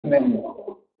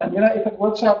And if it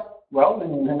works out well,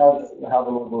 then you know how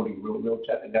the Lord will do. We'll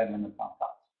chat again when the time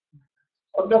comes.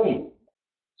 Okay.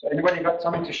 So anybody got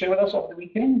something to share with us over the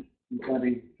weekend? Who's going to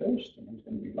be first and who's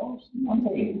going to be last?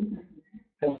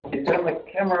 Can you turn the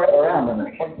camera around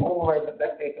and point all the way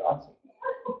back there to answer?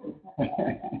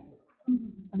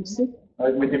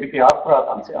 Ik moet 'n bietjie hard praat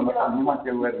dan sê anders kan niemand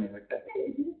jou hoor nie.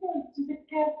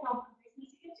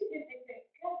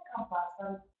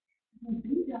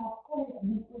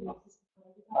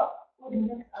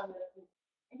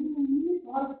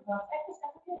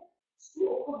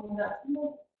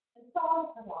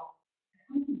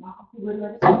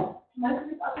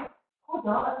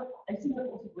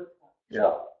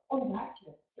 Ja.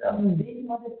 En dit is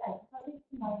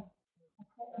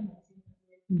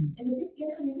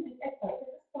enige mense wat ek kyk,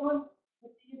 dit staan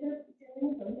met hierdie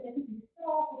iets en dit is die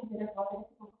vraag of jy dit wat ek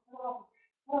wil vra.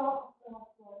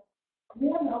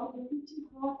 Ja, nou die teaching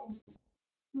gehad en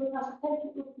so as ek kyk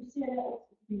op die serie of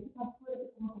die kan voor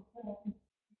dit kom op vra.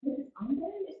 Dit is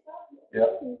ander is dat. Ja.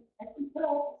 Ek wil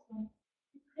vra van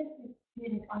ek het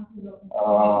hier net aan te loop.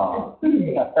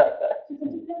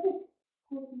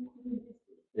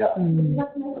 Ja.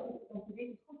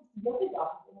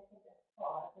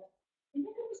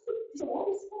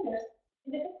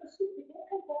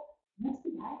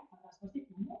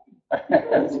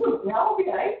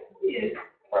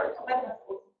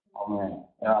 Amen.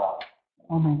 Ja.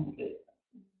 Amen. Okay.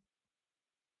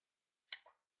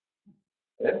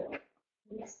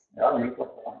 Ja, you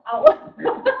look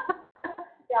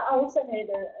Yeah, I also had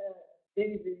a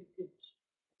very, very good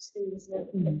experience,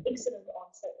 an excellent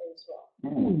answer as well.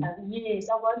 Yes,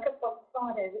 I woke up on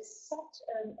Friday with such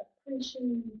a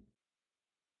pressing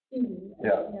feeling,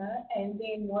 and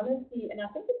then one of the, and I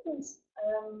think it was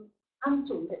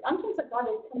Anton. Anton's a guy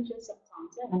that comes here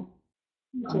sometimes,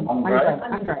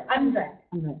 Andre.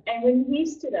 And when he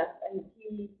stood up and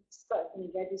he spoke and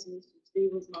he gave his message, there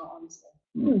was my answer.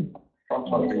 From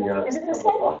something else. And it was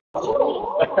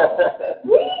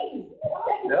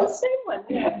the same one.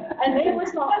 Yeah. And there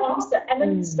was my answer. And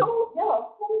then still,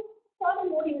 from Friday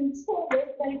morning and still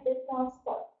that last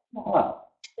spot.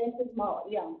 That was my,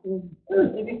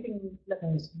 everything left.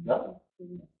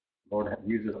 Lord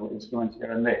uses all instruments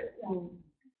here and there.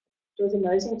 It was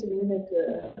amazing to me that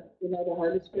the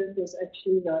Holy Spirit was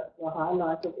actually the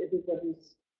highlight of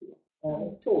everybody's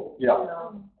talk.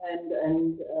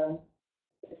 And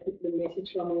the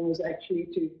message from him was actually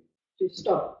to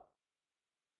stop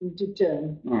and to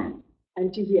turn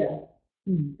and to hear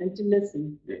and to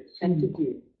listen and to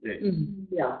do.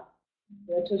 Yeah,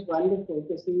 that was wonderful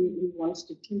because he wants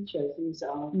to teach us. He's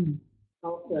our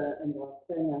helper and our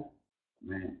trainer.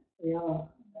 Yeah,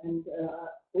 and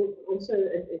also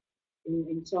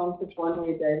in Psalm 1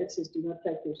 where David says, "Do not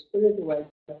take your spirit away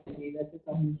from me." That is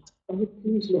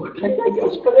please, Lord, don't take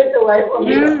your spirit away from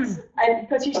me. And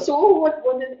because he saw what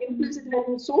an influence it had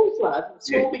in Saul's life.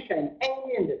 Saul became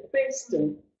angry and depressed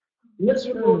and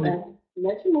miserable. And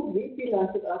imagine what we feel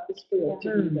like without the spirit.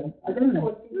 I don't know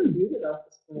what people do without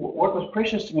the spirit. What was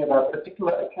precious to me about a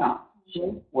particular account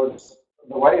was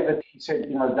the way that he said,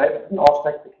 David didn't ask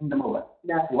take the kingdom away.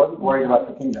 No. He wasn't worried about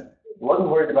the kingdom. He wasn't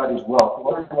worried about his wealth. He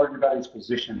wasn't worried about his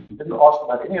position. He didn't ask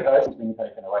about any of those things being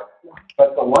taken away.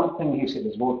 But the one thing he said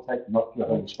is, Lord, take not your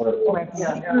Holy Spirit from me.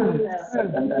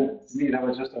 And to me, that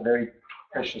was just a very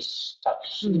precious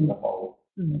touch to the whole.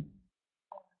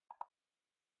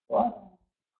 Right?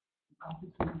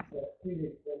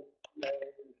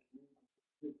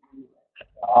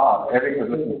 Eric was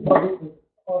listening.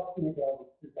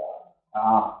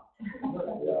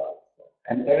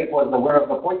 And Eric was the winner of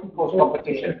the pointy course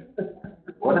competition.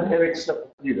 What did Eric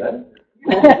slip you then?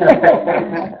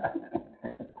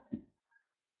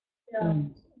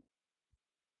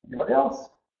 Anybody else?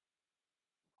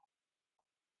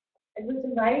 It was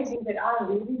amazing that I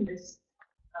really missed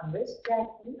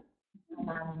Jackie, and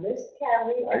I missed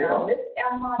Carrie, and I missed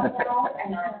Emma,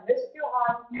 and I missed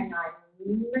Johan, and I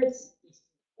missed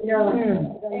and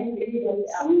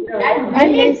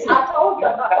yes, I told you,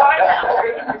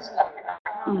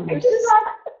 it's just like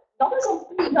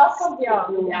not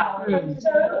complete.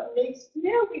 So next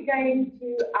year we're going to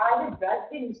either drug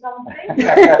in something, and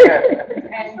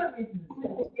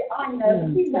I know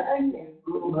he's the only.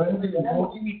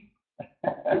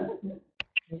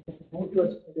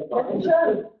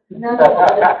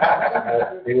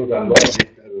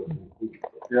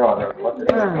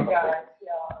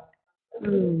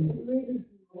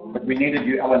 But we needed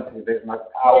you, Ellen, too. There's no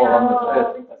power on this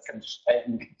earth that can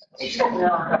stand.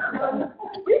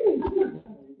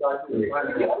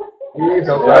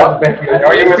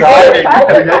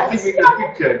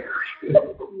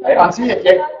 Hey, Ansie, heb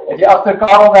jy agter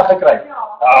Karel weggekry?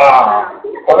 Ah,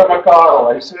 wat my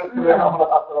Karel, hy sê toe hy almal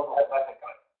het agter hom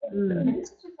weggekry. It's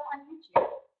just on YouTube.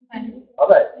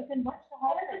 Okay. You can watch the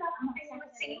whole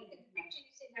thing.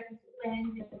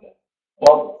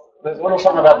 Well, there's a little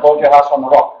song about build your house on the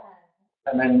rock,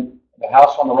 and then the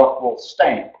house on the rock will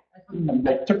stand. And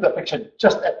they took the picture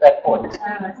just at that point.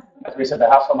 As we said, the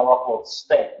house on the rock will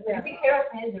stand.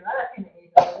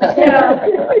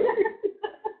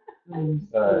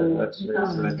 So that's the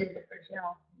picture.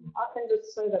 I can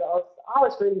just say that I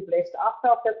was really blessed. I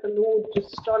felt that the Lord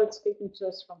just started speaking to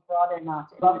us from Friday night.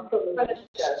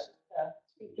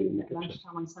 Speaking at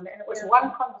lunchtime on Sunday, and it was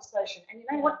one conversation. And you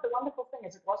know what? The wonderful thing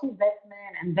is, it wasn't that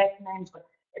man and that man's, but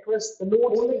it was the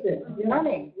Lord speaking. You know what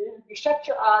I mean? You shut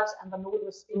your eyes, and the Lord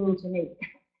was speaking to me.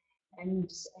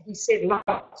 And he said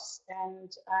lots,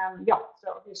 and so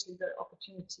obviously the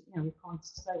opportunity, we can't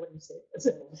say what he said, but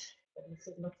he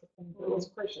said lots of things. It was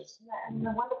precious. And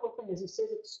the wonderful thing is, he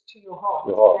says it's to your heart.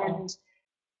 And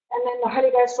then the Holy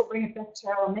Ghost will bring it back to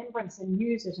our remembrance and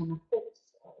use it and affect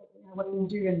what we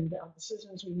do and our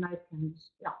decisions we make and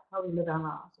how we live our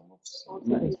lives. And that's also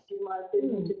to my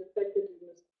opinion, to the fact that we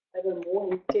must have a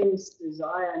more intense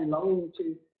desire and longing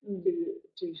to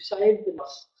save the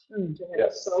lost. To have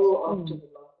a soul after the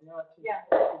Lord,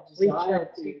 to desire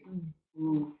to,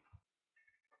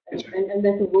 and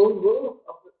that the world will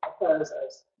oppose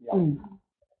us.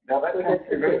 Now that can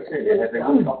be very clear, they have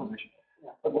a good opposition.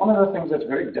 But one of the things that's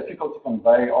very difficult to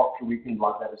convey after a weekend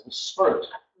like that is the spirit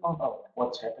of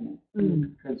what's happening.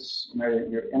 Because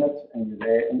you're in it and you're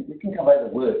there, and you can convey the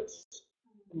words,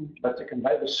 but to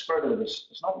convey the spirit of it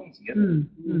is not easy, is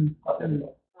it? Not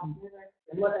difficult.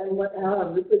 And what how a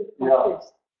wicked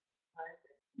context.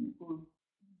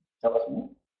 Tell us more.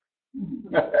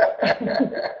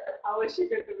 I wish you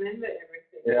could remember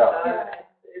everything. Yeah.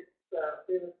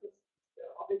 There was just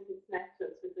obviously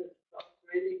snatches because I was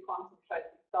really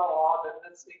concentrating so hard and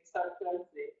listening so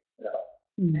closely. Yeah.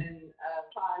 And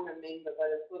try and remember,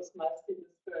 but it was mostly the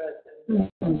spirit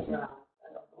and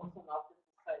and also not the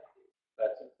safety.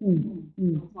 That's it.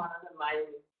 It was one of the main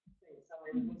things. I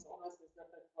mean, it was almost as if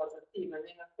it was a team. And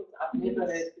then, of course, I've never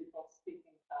heard people speak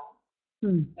in tongues.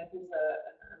 That was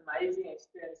an amazing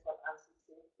experience, what Ansie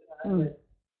said, that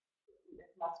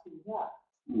it must be that.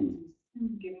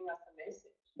 He's giving us a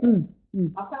message.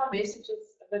 I found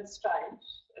messages a bit strange,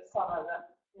 some of them,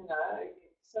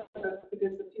 sort of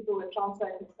because the people were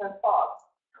translating so fast.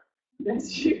 That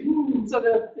you sort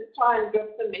of try and get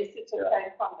the message that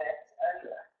came from that.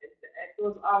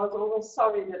 And I was always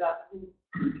sorry that I didn't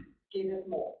get it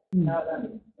more.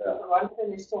 The one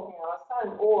finished talking, I was so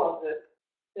in awe of it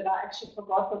that I actually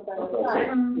forgot what they were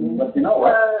saying. But you know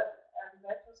what? And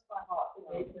that was my heart.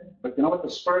 But you know what the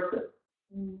spirit did?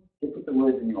 He put the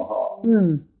words in your heart.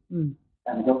 And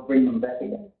he'll bring them back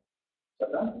again. So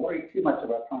don't worry too much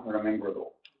about trying to remember it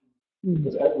all.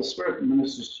 Because as the spirit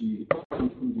ministers to you, you put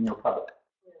things in your cupboard.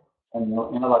 And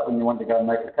like when you want to go and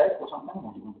make a cake or something,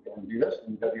 or you want to go and do this,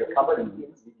 and you go to your cupboard and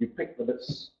you pick the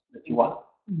bits that you want.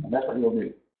 And that's what he'll do.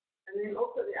 And then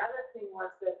also the other thing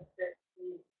was that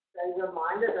they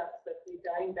reminded us that we're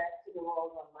going back to the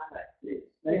world on Monday. Yes.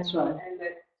 That's right. And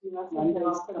that you must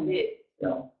not forget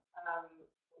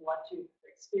what you've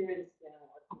experienced and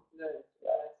what you've learned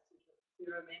to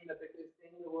remember, because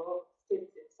then the world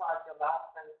steps inside your life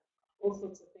and all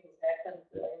sorts of things happen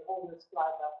and all this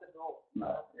flies out the door.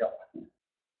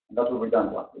 And that's what we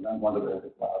don't want. We don't want to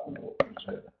be fly out the door.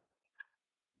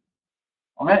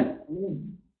 Amen.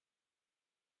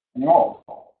 Any more?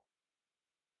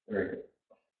 Very good.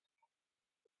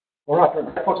 All right, we're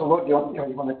grateful to the Lord. You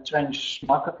want to change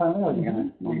microphone there, or are you going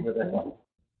to leave with that one?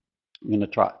 I'm going to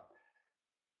try.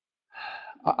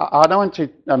 I don't want to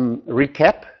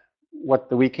recap what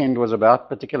the weekend was about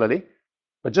particularly,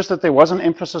 but just that there was an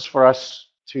emphasis for us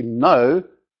to know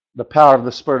the power of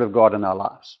the Spirit of God in our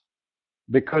lives.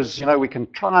 Because, we can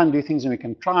try and do things and we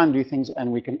can try and do things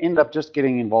and we can end up just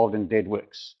getting involved in dead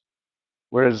works.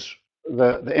 Whereas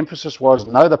the emphasis was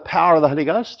know the power of the Holy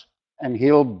Ghost, and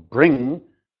he'll bring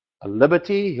a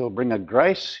liberty, he'll bring a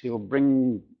grace, he'll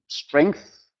bring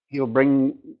strength, he'll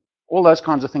bring all those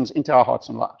kinds of things into our hearts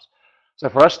and lives. So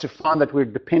for us to find that we're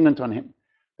dependent on him.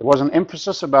 There was an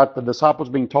emphasis about the disciples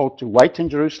being told to wait in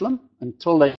Jerusalem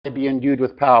until they be endued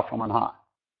with power from on high,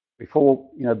 before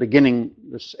beginning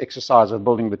this exercise of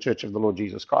building the church of the Lord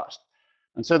Jesus Christ.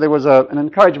 And so there was an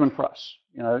encouragement for us,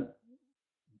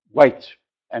 wait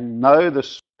and know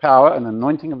this power and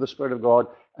anointing of the Spirit of God,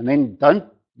 and then don't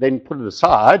then put it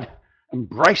aside,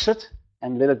 embrace it,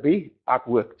 and let it be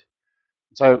outworked.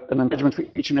 So an encouragement for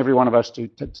each and every one of us to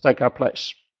take our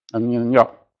place. And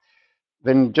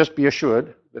then just be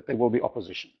assured that there will be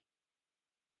opposition.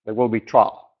 There will be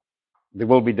trial. There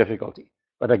will be difficulty.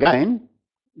 But again,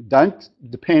 don't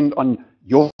depend on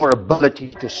your ability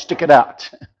to stick it out.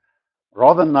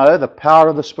 Rather know the power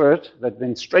of the Spirit that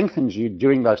then strengthens you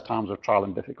during those times of trial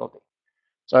and difficulty.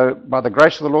 So by the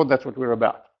grace of the Lord, that's what we're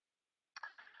about.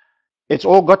 It's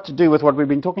all got to do with what we've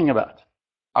been talking about.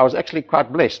 I was actually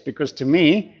quite blessed because to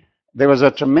me, there was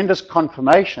a tremendous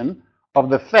confirmation of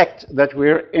the fact that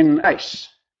we're in a race.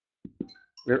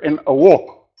 We're in a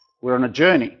walk. We're on a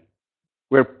journey.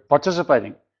 We're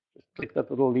participating. Just click that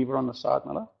little lever on the side,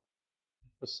 Miller.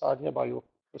 This side here by your,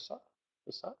 this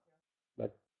side.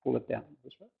 But pull it down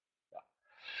this way. Yeah.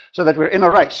 So that we're in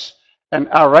a race. And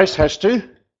our race has to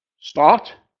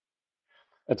start.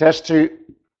 It has to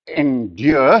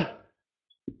endure.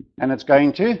 And it's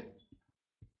going to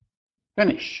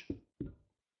finish.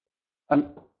 And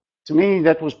to me,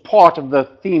 that was part of the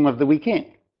theme of the weekend.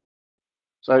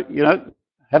 So,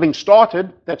 having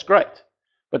started, that's great.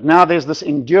 But now there's this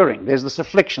enduring, there's this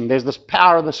affliction, there's this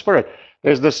power of the Spirit,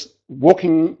 there's this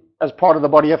walking as part of the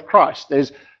body of Christ.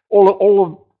 There's all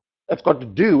of that's got to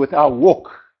do with our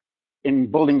walk in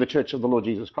building the church of the Lord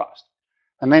Jesus Christ.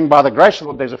 And then by the grace of the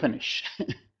Lord, there's a finish.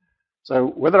 So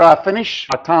whether I finish,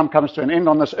 my time comes to an end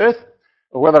on this earth,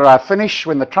 or whether I finish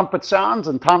when the trumpet sounds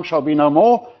and time shall be no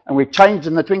more, and we've changed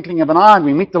in the twinkling of an eye and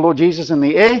we meet the Lord Jesus in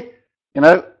the air,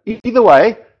 either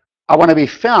way, I want to be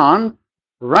found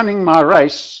running my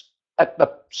race at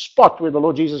the spot where the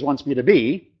Lord Jesus wants me to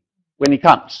be when he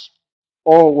comes,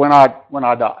 or when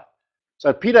I die.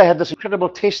 So Peter had this incredible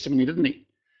testimony, didn't he?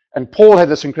 And Paul had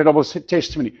this incredible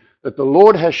testimony that the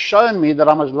Lord has shown me that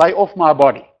I must lay off my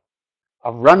body.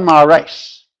 I've run my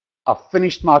race. I've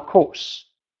finished my course.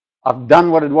 I've done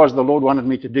what it was the Lord wanted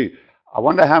me to do. I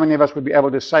wonder how many of us would be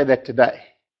able to say that today.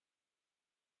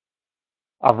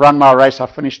 I've run my race.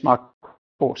 I've finished my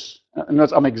course. And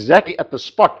I'm exactly at the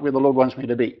spot where the Lord wants me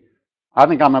to be. I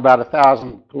think I'm about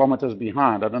 1,000 kilometers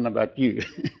behind. I don't know about you.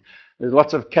 There's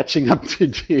lots of catching up to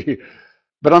do.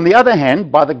 But on the other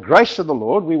hand, by the grace of the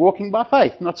Lord, we're walking by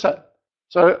faith, not so.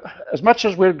 So as much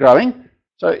as we're growing,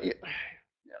 so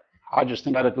I just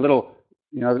think about it a little,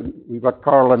 we've got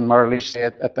Carl and Marlies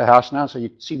at the house now, so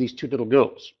you see these two little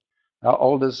girls. How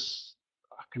old is,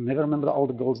 I can never remember the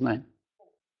older girl's name.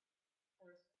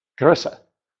 Carissa.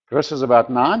 Carissa's about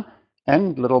 9,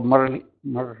 and little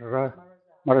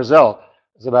Marizelle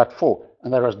is about 4.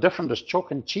 And they're as different as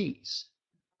chalk and cheese.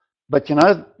 But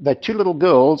they're two little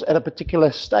girls at a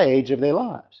particular stage of their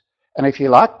lives. And if you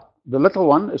like, the little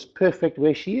one is perfect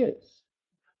where she is.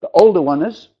 The older one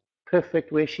is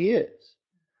perfect where she is.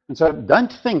 And so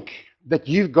don't think that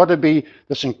you've got to be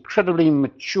this incredibly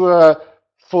mature,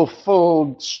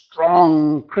 fulfilled,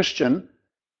 strong Christian,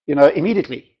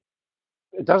 immediately.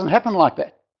 It doesn't happen like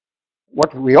that.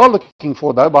 What we are looking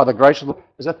for, though, by the grace of the Lord,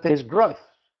 is that there's growth.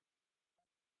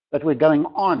 That we're going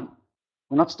on.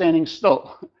 We're not standing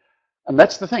still. And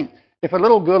that's the thing. If a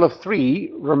little girl of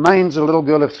 3 remains a little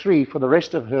girl of 3 for the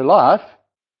rest of her life,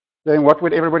 then what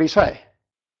would everybody say?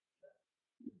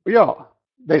 Yeah,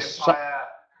 there's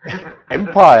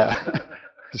empire.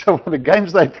 So the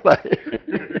games they play,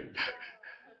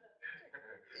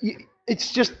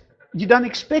 it's just, you don't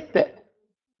expect that.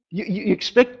 You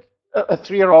expect a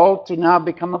 3-year-old to now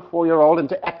become a 4-year-old and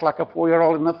to act like a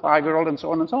 4-year-old and a 5-year-old and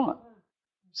so on and so on.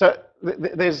 So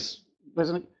there's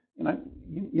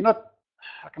you're not,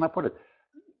 how can I put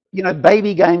it?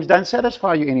 Baby games don't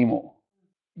satisfy you anymore.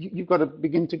 You've got to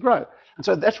begin to grow. And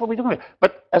so that's what we're doing.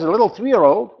 But as a little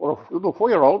 3-year-old or a little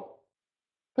 4-year-old,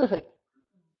 perfect.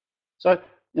 So,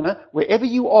 wherever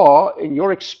you are in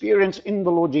your experience in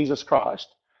the Lord Jesus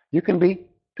Christ, you can be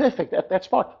perfect at that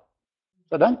spot.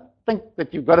 So don't think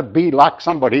that you've got to be like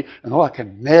somebody and, I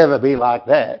can never be like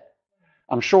that.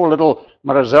 I'm sure little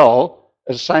Marizelle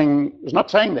is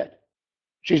not saying that.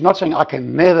 She's not saying, I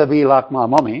can never be like my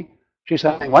mommy. She's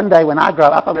saying, one day when I grow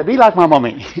up, I'm going to be like my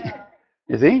mommy.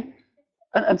 You see?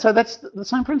 And so that's the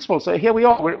same principle. So here we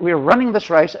are. We're running this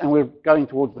race and we're going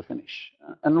towards the finish.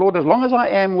 And Lord, as long as I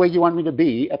am where you want me to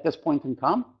be at this point in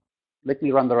time, let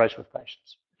me run the race with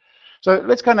patience. So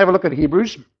let's go and have a look at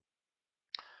Hebrews.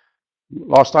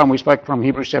 Last time we spoke from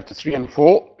Hebrews chapter 3 and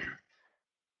 4.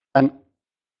 And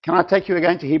can I take you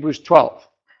again to Hebrews 12?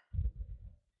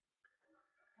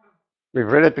 We've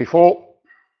read it before,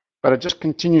 but it just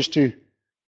continues to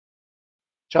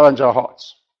challenge our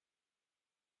hearts.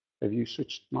 Have you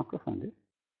switched microphone there?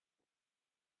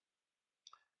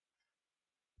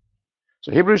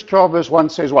 So Hebrews 12 verse 1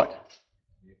 says what?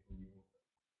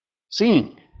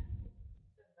 Seeing.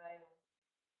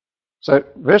 So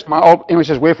my old English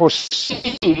says, wherefore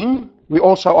seeing we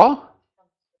also are?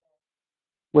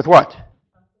 With what?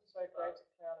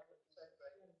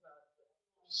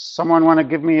 Someone want to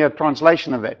give me a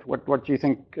translation of that? What do you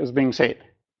think is being said?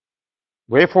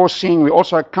 Wherefore, seeing we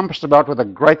also are compassed about with a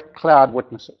great cloud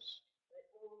witnesses.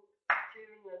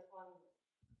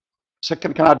 So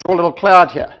can I draw a little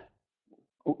cloud here?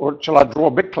 Or shall I draw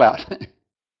a big cloud?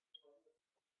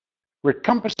 We're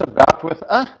compassed about with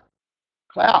a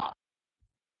cloud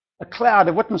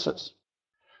of witnesses.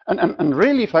 And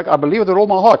really, folk, I believe with all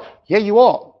my heart, here you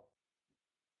are.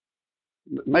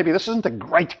 Maybe this isn't a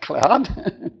great cloud.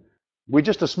 We're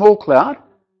just a small cloud.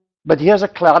 But here's a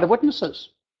cloud of witnesses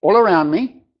all around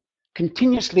me,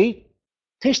 continuously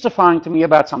testifying to me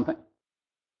about something.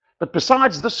 But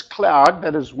besides this cloud,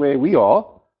 that is where we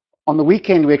are, on the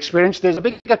weekend we experienced there's a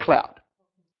bigger cloud.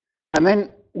 And then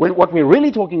what we're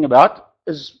really talking about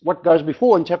is what goes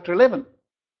before in chapter 11,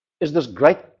 is this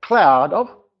great cloud of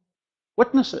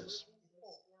witnesses.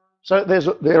 So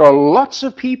there are lots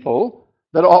of people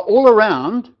that are all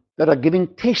around that are giving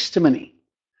testimony.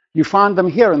 You find them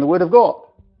here in the Word of God.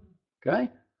 Okay?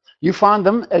 You find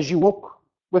them as you walk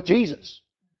with Jesus.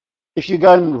 If you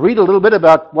go and read a little bit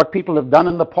about what people have done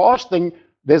in the past, then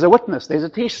there's a witness, there's a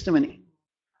testimony.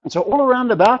 And so all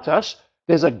around about us,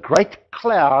 there's a great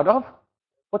cloud of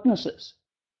witnesses.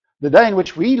 The day in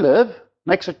which we live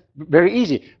makes it very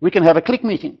easy. We can have a click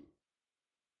meeting.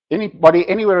 Anybody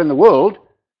anywhere in the world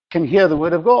can hear the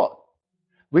Word of God.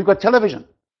 We've got television.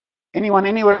 Anyone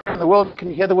anywhere in the world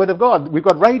can hear the Word of God. We've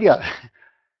got radio.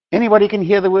 Anybody can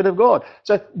hear the Word of God.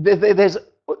 So there's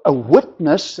a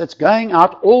witness that's going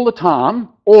out all the time,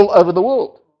 all over the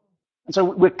world. And so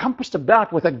we're compassed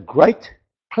about with a great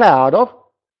cloud of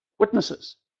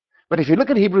witnesses. But if you look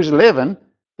at Hebrews 11,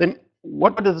 then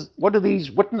what do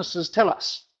these witnesses tell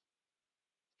us?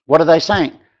 What are they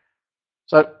saying?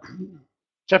 So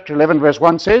chapter 11, verse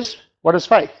 1 says, what is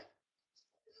faith?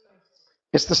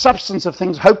 It's the substance of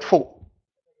things hoped for.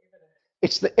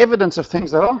 It's the evidence of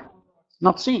things that are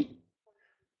not seen.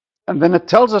 And then it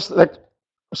tells us that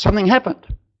something happened.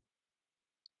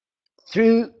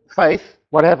 Through faith,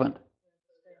 what happened?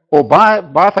 Or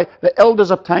by faith, the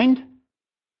elders obtained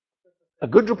a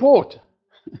good report.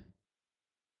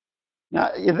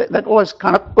 Now, that always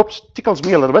kind of, tickles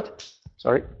me a little bit.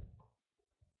 Sorry.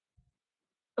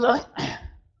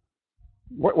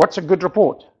 What's a good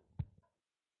report?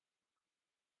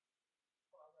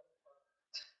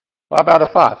 5 out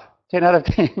of 5, 10 out of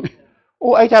 10,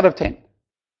 or 8 out of 10. It's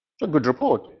a good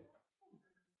report.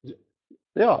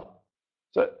 Yeah.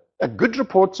 So a good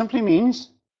report simply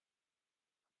means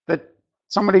that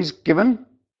somebody's given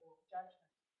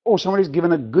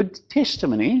a good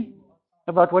testimony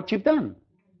about what you've done.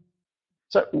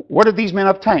 So what did these men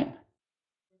obtain?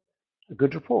 A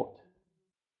good report.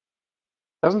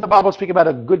 Doesn't the Bible speak about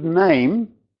a good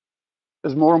name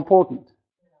is more important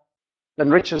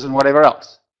than riches and whatever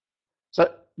else? So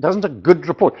doesn't a good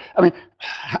report, I mean,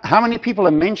 how many people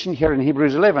are mentioned here in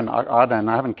Hebrews 11? I don't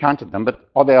know, I haven't counted them, but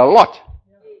are there a lot?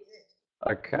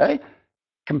 Okay.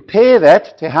 Compare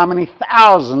that to how many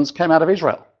thousands came out of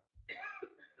Israel.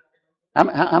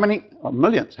 How many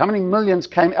millions? How many millions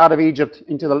came out of Egypt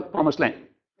into the promised land?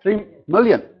 3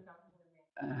 million.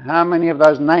 How many of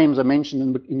those names are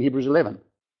mentioned in Hebrews 11?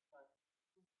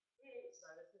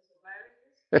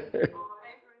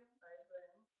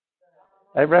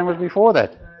 Abraham was before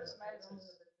that.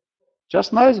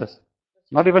 Just Moses.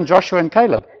 Not even Joshua and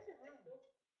Caleb.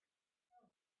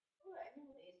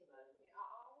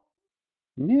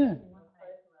 Yeah.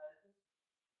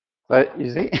 So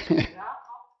you see,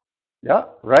 yeah,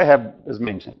 Rahab is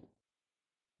mentioned.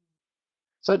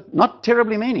 So not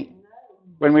terribly many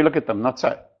when we look at them, not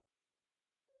so.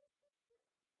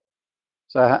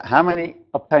 So how many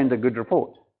obtained a good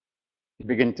report? You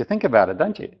begin to think about it,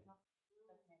 don't you?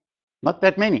 Not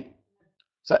that many.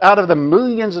 So out of the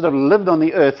millions that have lived on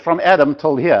the earth from Adam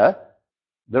till here,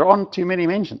 there aren't too many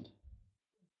mentioned.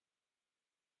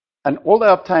 And all they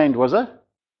obtained was a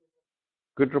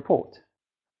good report.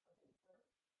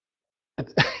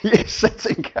 Yes, that's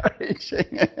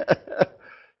encouraging.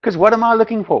 Because what am I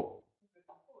looking for?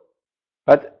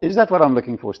 But is that what I'm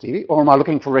looking for, Stevie? Or am I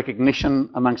looking for recognition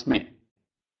amongst men?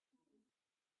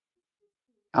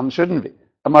 Shouldn't be.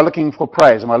 Am I looking for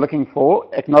praise? Am I looking for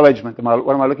acknowledgement?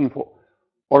 What am I looking for?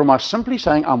 Or am I simply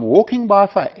saying I'm walking by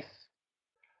faith,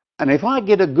 and if I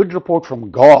get a good report from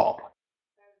God,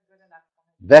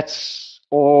 that's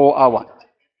all I want.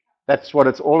 That's what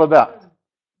it's all about.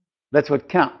 That's what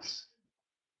counts.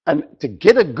 And to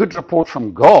get a good report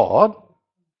from God,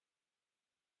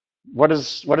 what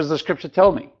does the scripture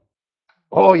tell me?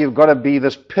 Oh, you've got to be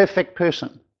this perfect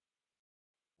person.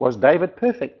 Was David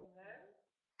perfect?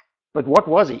 But what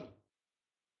was he?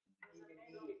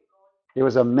 He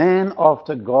was a man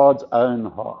after God's own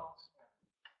heart.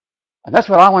 And that's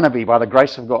what I want to be by the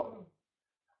grace of God.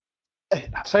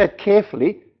 I say it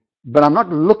carefully, but I'm not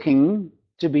looking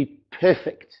to be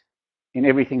perfect in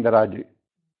everything that I do,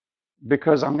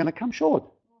 because I'm going to come short.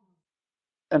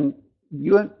 And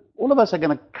all of us are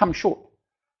going to come short.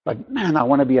 But man, I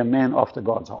want to be a man after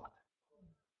God's heart.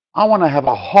 I want to have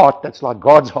a heart that's like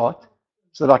God's heart,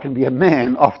 so that I can be a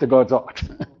man after God's heart.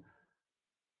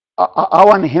 I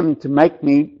want him to make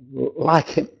me like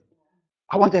him.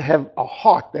 I want to have a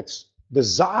heart that's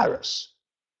desirous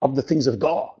of the things of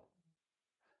God.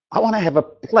 I want to have a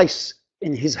place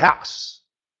in his house.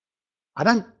 I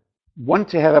don't want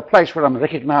to have a place where I'm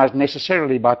recognized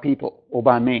necessarily by people or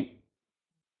by men.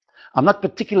 I'm not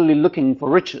particularly looking for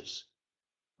riches.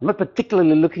 I'm not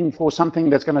particularly looking for something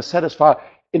that's going to satisfy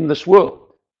in this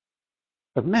world.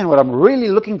 But man, what I'm really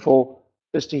looking for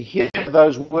is to hear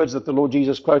those words that the Lord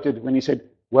Jesus quoted when he said,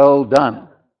 "Well done,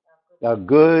 thou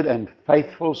good and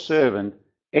faithful servant,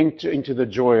 enter into the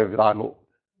joy of thy Lord."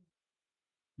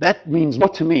 That means more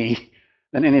to me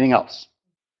than anything else.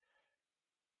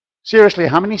 Seriously,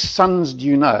 how many sons do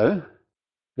you know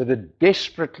that are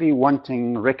desperately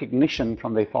wanting recognition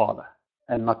from their father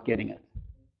and not getting it?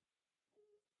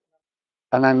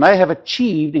 And they may have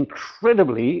achieved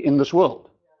incredibly in this world.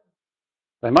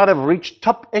 They might have reached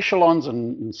top echelons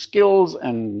and skills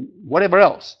and whatever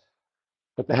else,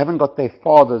 but they haven't got their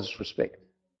father's respect.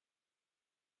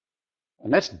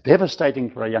 And that's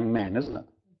devastating for a young man, isn't it?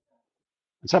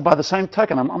 And so by the same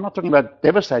token, I'm not talking about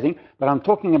devastating, but I'm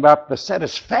talking about the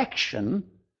satisfaction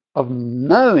of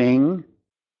knowing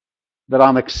that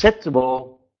I'm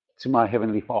acceptable to my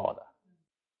Heavenly Father.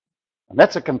 And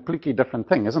that's a completely different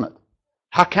thing, isn't it?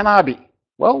 How can I be?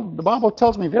 Well, the Bible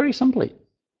tells me very simply.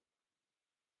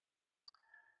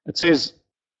 It says,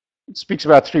 it speaks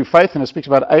about through faith, and it speaks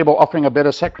about Abel offering a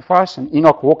better sacrifice and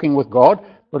Enoch walking with God.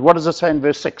 But what does it say in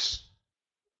verse 6?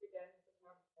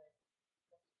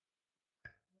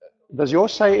 Does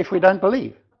yours say if we don't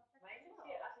believe?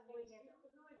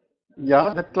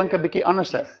 Ja, dit klink 'n bietjie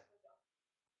anders.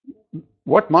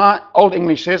 What my Old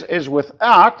English says is,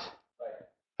 without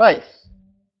faith,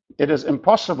 it is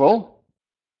impossible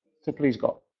to please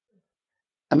God.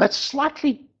 And that's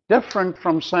slightly different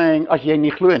from saying, as jy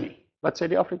nie glo nie. Wat sê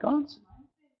die Afrikaans?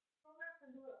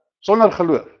 Sonder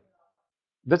geloof.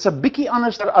 Dit's 'n bietjie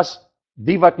anderster as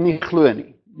die wat nie glo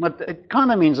nie. But it kind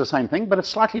of means the same thing, but it's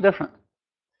slightly different.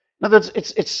 Now,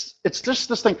 it's just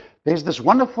this thing. There's this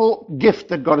wonderful gift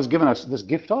that God has given us, this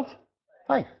gift of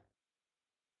faith.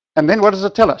 And then what does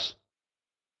it tell us?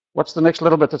 What's the next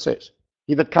little bit that says?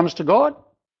 He that comes to God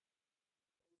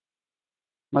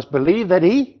must believe that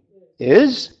he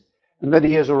is, and that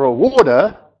he is a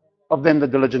rewarder of them that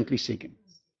diligently seek him.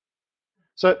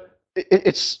 So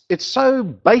it's so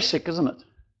basic, isn't it?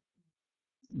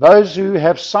 Those who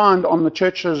have signed on the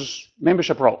church's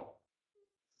membership roll.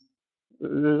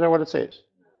 Is that what it says?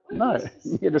 No,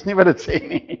 that's not what it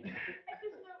says.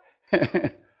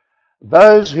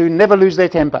 Those who never lose their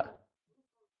temper.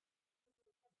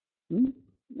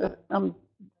 I'm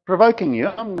provoking you.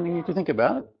 I'm wanting you to think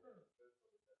about it.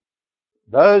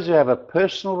 Those who have a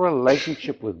personal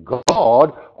relationship with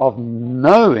God of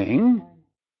knowing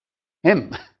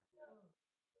him.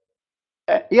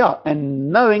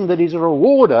 And knowing that he's a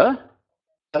rewarder of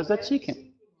those that seek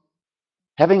him.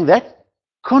 Having that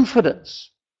confidence,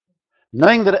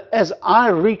 knowing that as I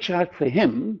reach out for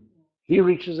him, he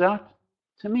reaches out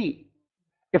to me.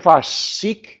 If I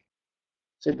seek,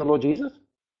 said the Lord Jesus,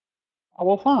 I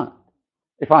will find.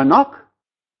 If I knock,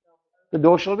 the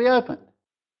door shall be opened.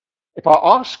 If I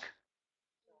ask,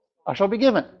 I shall be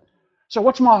given. So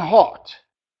what's my heart?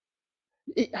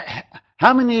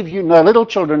 How many of you know little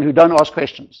children who don't ask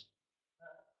questions?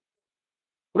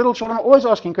 Little children are always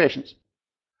asking questions.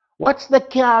 What's the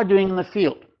cow doing in the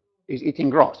field? He's eating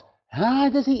grass. How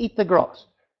does he eat the grass?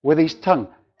 With his tongue.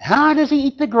 How does he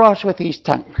eat the grass with his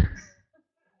tongue?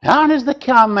 How does the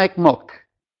cow make milk?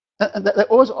 They're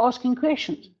always asking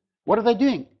questions. What are they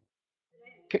doing?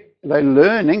 They're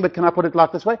learning, but can I put it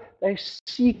like this way? They're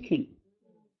seeking.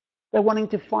 They're wanting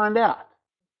to find out.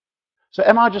 So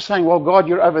am I just saying, well, God,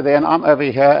 you're over there and I'm over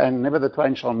here and never the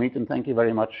twain shall meet and thank you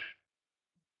very much?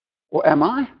 Or am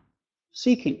I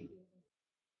seeking?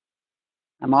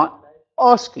 Am I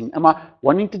asking? Am I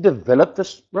wanting to develop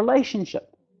this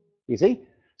relationship? You see?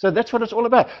 So that's what it's all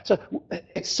about. So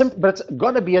it's simple, but it's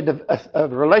got to be a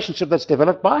relationship that's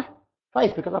developed by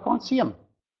faith, because I can't see him.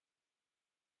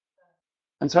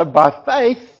 And so by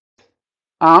faith,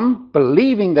 I'm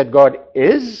believing that God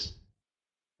is,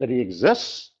 that he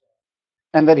exists,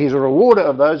 and that he's a rewarder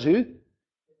of those who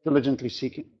diligently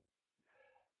seek him.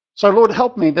 So Lord,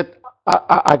 help me that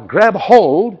I grab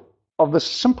hold of this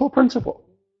simple principle.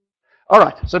 All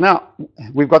right, so now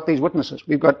we've got these witnesses.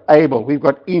 We've got Abel, we've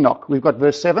got Enoch, we've got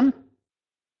verse 7,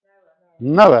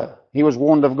 Noah, he was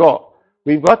warned of God.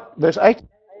 We've got verse 8,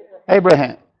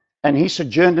 Abraham, and he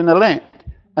sojourned in the land.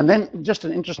 And then, just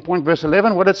an interesting point, verse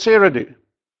 11, what did Sarah do?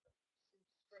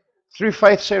 Through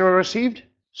faith, Sarah received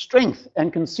strength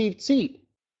and conceived seed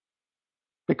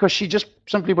because she just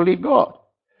simply believed God.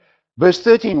 Verse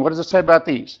 13, what does it say about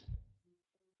these?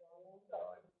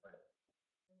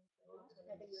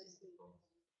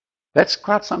 That's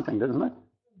quite something, doesn't it?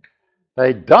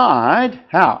 They died,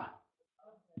 how?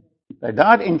 They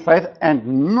died in faith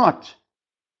and not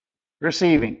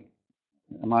receiving.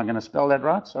 Am I going to spell that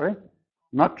right? Sorry.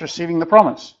 Not receiving the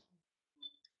promise.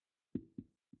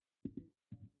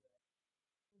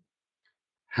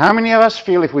 How many of us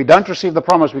feel if we don't receive the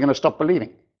promise, we're going to stop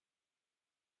believing?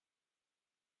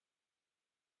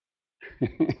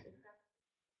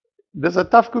 There's a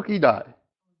tough cookie die.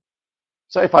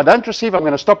 So if I don't receive, I'm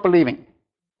going to stop believing.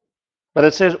 But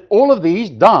it says all of these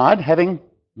died having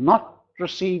not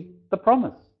received the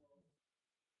promise.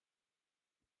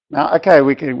 Now, okay,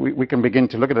 we can begin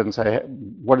to look at it and say,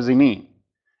 what does he mean?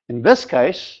 In this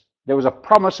case, there was a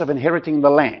promise of inheriting the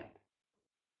land.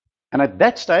 And at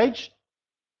that stage,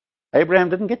 Abraham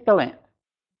didn't get the land.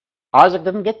 Isaac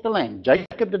didn't get the land.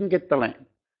 Jacob didn't get the land.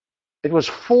 It was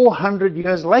 400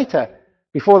 years later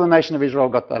before the nation of Israel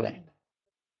got the land.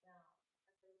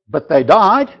 But they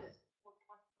died.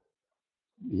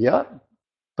 Yeah.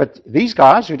 But these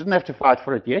guys who didn't have to fight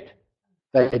for it yet,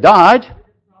 they died.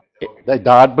 They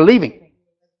died believing.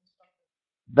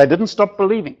 They didn't stop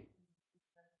believing.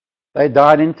 They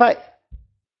died in faith.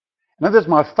 In other words,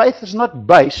 my faith is not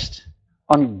based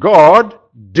on God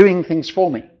doing things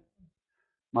for me.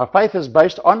 My faith is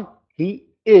based on He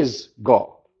is God.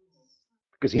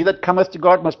 Because he that cometh to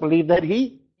God must believe that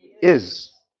He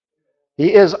is.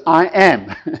 He is I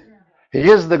am. He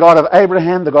is the God of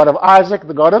Abraham, the God of Isaac,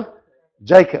 the God of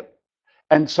Jacob.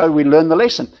 And so we learn the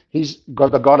lesson. He's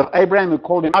got the God of Abraham who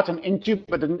called him out and into,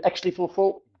 but didn't actually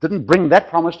fulfill, didn't bring that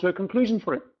promise to a conclusion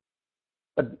for him.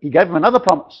 But he gave him another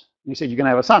promise. He said, you're going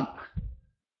to have a son.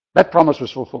 That promise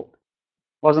was fulfilled,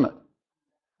 wasn't it?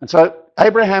 And so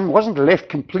Abraham wasn't left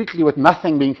completely with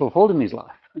nothing being fulfilled in his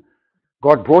life.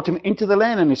 God brought him into the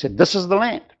land and he said, this is the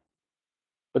land.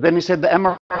 But then he said, the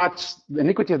Amorites, the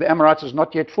iniquity of the Amorites is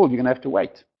not yet full. You're going to have to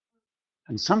wait.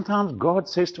 And sometimes God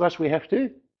says to us, we have to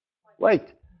wait.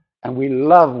 And we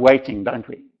love waiting, don't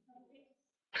we?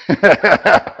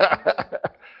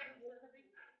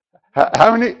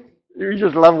 How many? You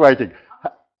just love waiting.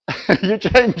 You're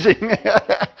changing.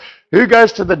 Who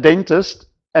goes to the dentist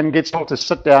and gets told to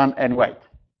sit down and wait?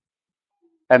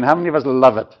 And how many of us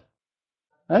love it?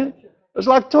 Eh? It's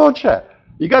like torture.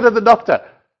 You go to the doctor.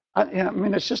 I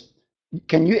mean, it's just,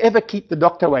 can you ever keep the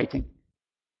doctor waiting?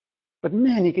 But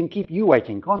man, he can keep you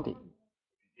waiting, can't he?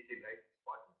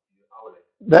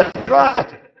 That's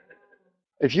right.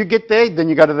 If you get there, then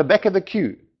you go to the back of the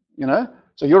queue, you know.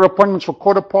 So your appointment's for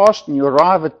 1:15 and you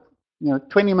arrive at,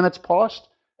 20 minutes past.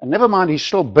 And never mind, he's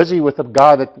still busy with a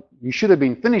guy that you should have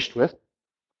been finished with.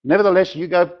 Nevertheless, you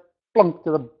go plunk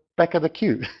to the back of the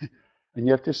queue and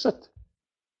you have to sit.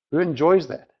 Who enjoys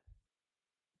that?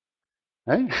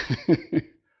 Hey?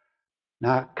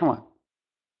 Now, come on.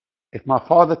 If my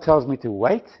father tells me to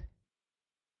wait,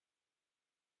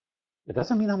 it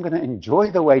doesn't mean I'm going to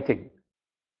enjoy the waiting.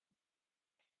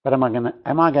 But am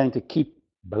I going to keep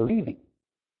believing?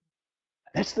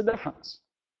 That's the difference.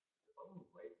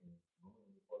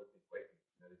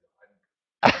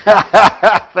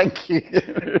 Thank you.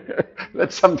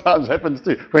 That sometimes happens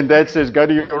too. When Dad says, go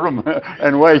to your room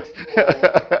and wait,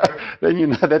 then you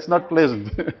know that's not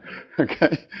pleasant.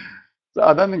 Okay? So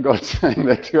I don't think God's saying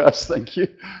that to us, thank you.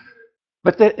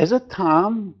 But there is a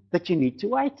time that you need to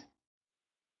wait.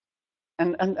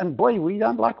 And boy, we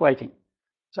don't like waiting.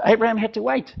 So Abraham had to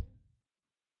wait.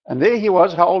 And there he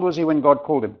was. How old was he when God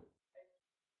called him?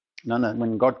 No,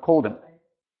 when God called him.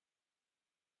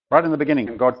 Right in the beginning,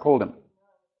 when God called him.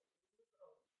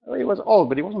 Well, he was old,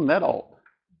 but he wasn't that old.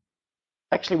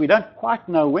 Actually, we don't quite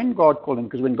know when God called him,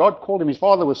 because when God called him, his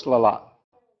father was still alive.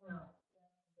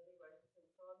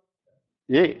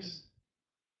 Yes.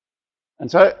 And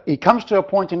so he comes to a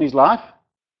point in his life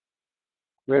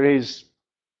where he's,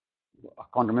 I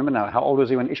can't remember now, how old was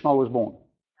he when Ishmael was born?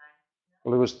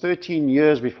 Well, it was 13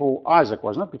 years before Isaac,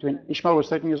 wasn't it? Between Ishmael was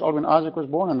 13 years old when Isaac was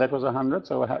born, and that was 100,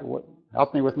 so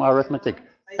help me with my arithmetic.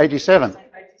 87.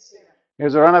 He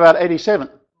was around about 87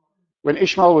 when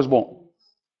Ishmael was born.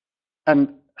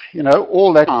 And,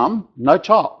 all that time, no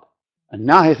child. And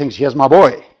now he thinks, here's my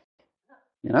boy.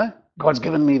 You know, God's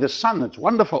given me this son. It's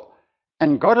wonderful.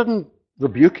 And God didn't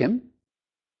rebuke him.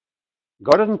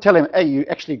 God didn't tell him, hey, you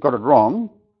actually got it wrong.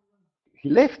 He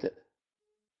left it.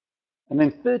 And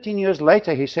then 13 years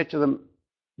later, he said to them,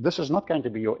 this is not going to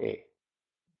be your heir.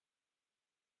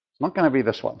 It's not going to be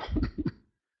this one.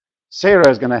 Sarah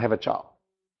is going to have a child.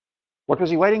 What was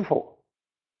he waiting for?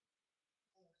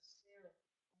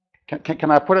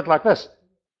 Can I put it like this?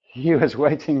 He was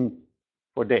waiting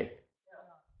for death.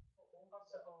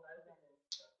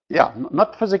 Yeah,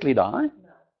 not physically die,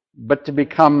 but to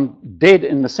become dead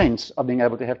in the sense of being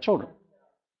able to have children.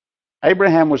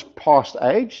 Abraham was past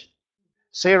age.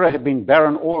 Sarah had been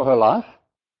barren all her life.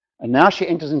 And now she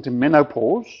enters into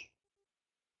menopause.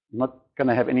 Not going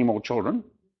to have any more children.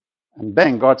 And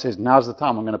bang, God says, now's the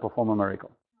time I'm going to perform a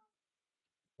miracle.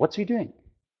 What's he doing?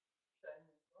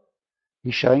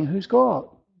 He's showing who's God.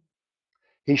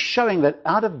 He's showing that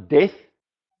out of death,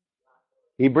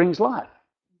 he brings life.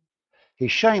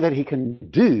 He's showing that he can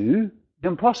do the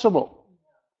impossible.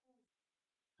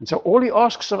 And so all he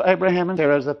asks of Abraham and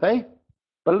Sarah is that they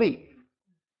believe.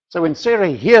 So when Sarah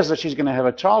hears that she's going to have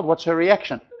a child, what's her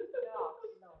reaction?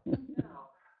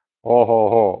 Ho,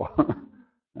 ho, ho.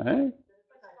 Eh?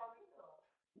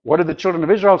 What did the children of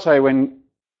Israel say when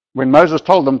Moses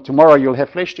told them, tomorrow you'll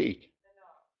have flesh to eat?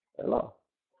 Hello.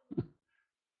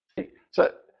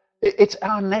 So it's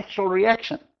our natural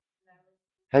reaction.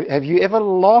 Have you ever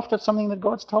laughed at something that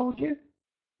God's told you?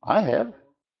 I have.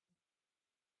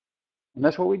 And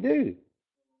that's what we do.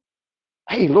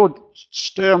 Hey, Lord,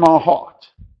 stir my heart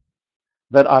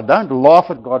that I don't laugh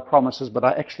at God's promises, but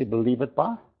I actually believe it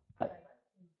by faith.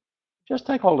 Just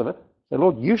take hold of it. Say,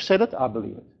 Lord, you've said it, I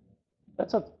believe it.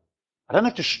 That's it. I don't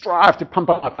have to strive to pump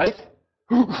up my faith.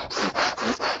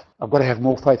 I've got to have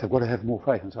more faith. I've got to have more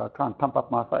faith. And so I try and pump up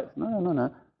my faith.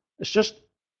 No. It's just,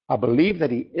 I believe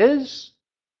that he is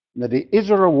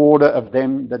a rewarder of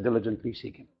them that diligently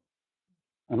seek him.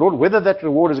 And Lord, whether that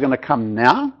reward is going to come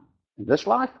now, in this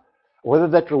life, or whether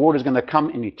that reward is going to come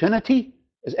in eternity,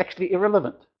 is actually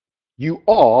irrelevant. You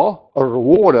are a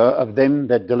rewarder of them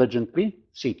that diligently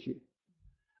seek you.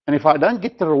 And if I don't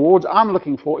get the rewards I'm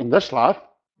looking for in this life,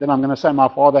 then I'm going to say my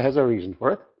Father has a reason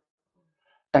for it.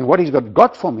 And what he's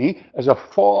got for me is a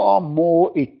far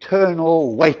more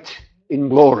eternal weight in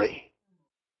glory.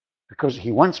 Because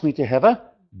he wants me to have a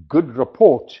good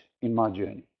report in my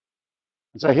journey.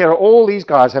 And so here are all these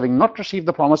guys having not received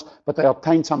the promise, but they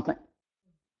obtained something.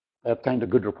 They obtained a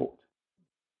good report.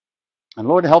 And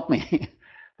Lord, help me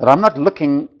that I'm not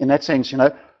looking in that sense,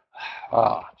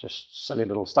 just silly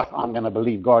little stuff. I'm going to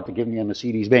believe God to give me a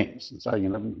Mercedes Benz. And so,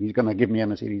 he's going to give me a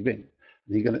Mercedes Benz.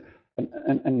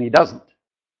 And he doesn't.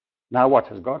 Now what?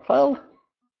 Has God failed?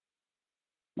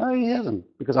 No, he hasn't.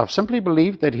 Because I've simply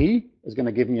believed that he is going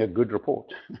to give me a good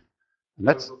report. And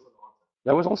that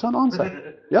was also an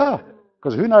answer. Yeah.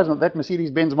 Because who knows, that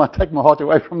Mercedes-Benz might take my heart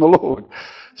away from the Lord.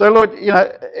 So, Lord,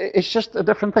 it's just a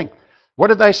different thing. What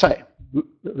did they say?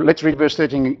 Let's read verse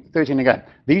 13 again.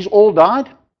 These all died,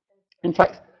 in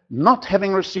fact, not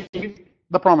having received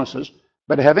the promises,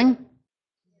 but having,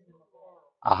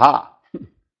 how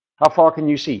far can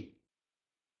you see?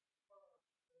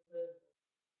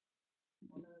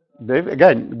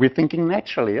 Again, we're thinking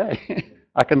naturally, eh?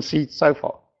 I can see so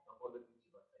far.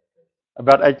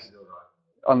 About 8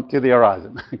 onto the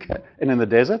horizon. Okay. And in the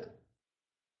desert?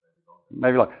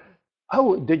 Maybe like,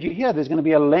 oh, did you hear there's going to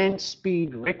be a land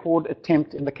speed record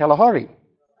attempt in the Kalahari?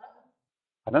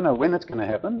 I don't know when it's going to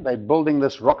happen. They're building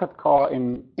this rocket car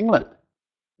in England,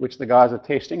 which the guys are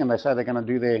testing, and they say they're going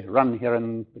to do their run here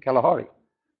in the Kalahari.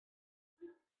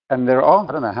 And there are,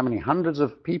 I don't know how many hundreds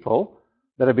of people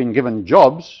that have been given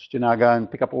jobs to now go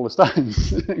and pick up all the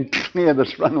stones and clear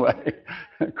this runway.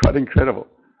 Quite incredible.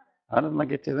 How did I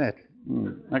get to that?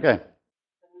 Okay.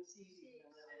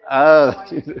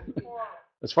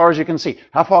 As far as you can see.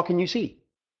 How far can you see?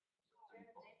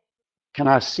 Can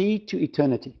I see to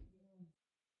eternity?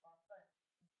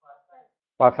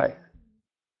 By faith.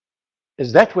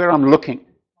 Is that where I'm looking?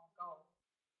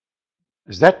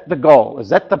 Is that the goal? Is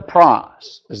that the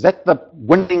prize? Is that the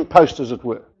winning post, as it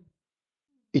were?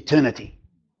 Eternity.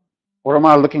 Or am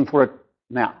I looking for it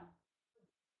now?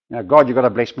 Now, God, you've got to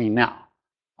bless me now.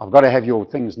 I've got to have your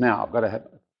things now. I've got to have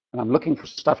it. And I'm looking for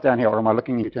stuff down here, or am I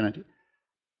looking in eternity?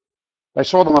 They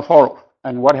saw them afar off,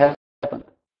 and what happened?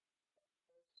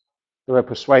 They were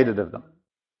persuaded of them.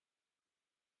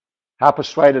 How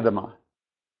persuaded am I?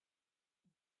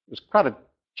 It's quite a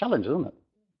challenge, isn't it?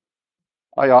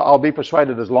 Oh, yeah, I'll be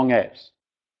persuaded as long as.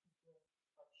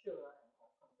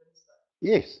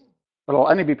 Yes, but I'll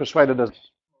only be persuaded as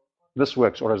this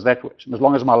works or as that works, as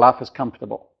long as my life is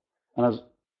comfortable.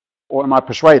 Or am I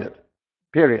persuaded?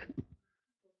 Period.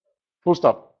 Full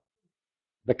stop.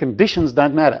 The conditions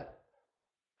don't matter.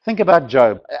 Think about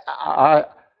Job.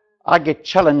 I get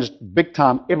challenged big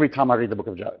time every time I read the book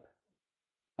of Job.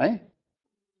 Eh?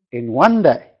 In one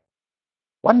day,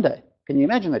 can you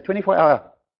imagine that? 24 hours.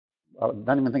 I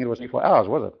don't even think it was 24 hours,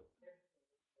 was it?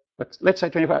 But let's say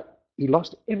 24 hours. He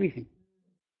lost everything.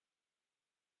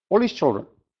 All his children.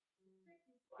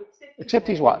 Except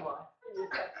his wife.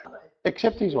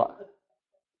 Except his wife.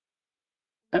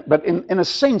 But in a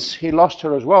sense, he lost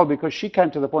her as well, because she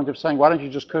came to the point of saying, why don't you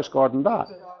just curse God and die?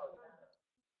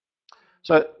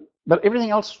 So, but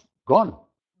everything else gone.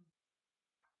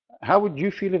 How would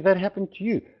you feel if that happened to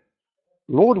you?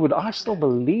 Lord, would I still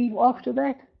believe after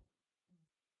that?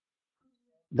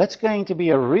 That's going to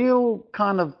be a real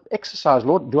kind of exercise.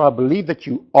 Lord, do I believe that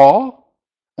you are,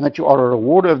 and that you are a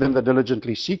rewarder of them that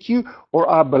diligently seek you, or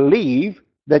I believe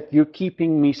that you're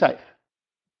keeping me safe?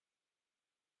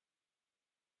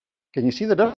 Can you see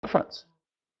the difference?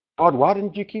 God, why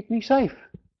didn't you keep me safe?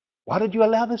 Why did you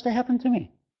allow this to happen to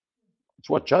me? It's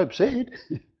what Job said.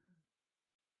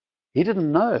 He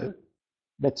didn't know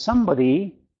that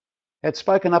somebody had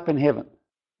spoken up in heaven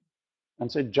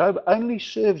and said, Job only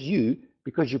serves you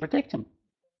because you protect him.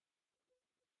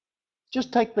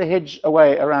 Just take the hedge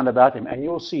away around about him and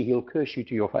you'll see he'll curse you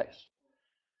to your face.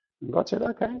 And God said,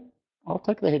 okay, I'll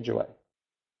take the hedge away.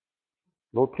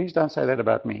 Lord, please don't say that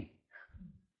about me.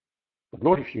 But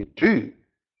Lord, if you do,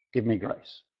 give me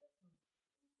grace.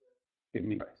 Give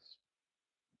me grace.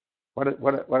 What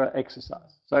an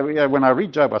exercise. So yeah, when I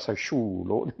read Job, I say, shoo,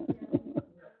 Lord.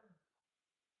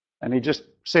 And he just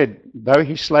said, though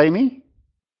he slay me,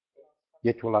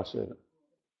 yet will I serve him.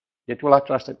 Yet will I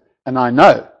trust him. And I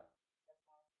know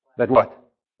that what?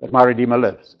 That my Redeemer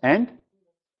lives. And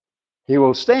he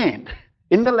will stand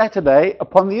in the latter day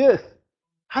upon the earth.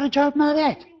 How did Job know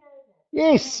that?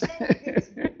 Yes.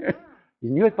 He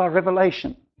knew it by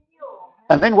revelation.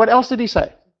 And then what else did he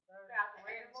say?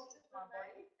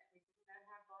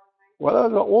 Well,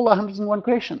 those are all the 101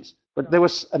 questions. But there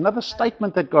was another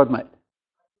statement that God made.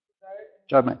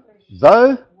 Job made.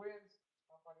 Though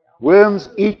worms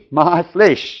eat my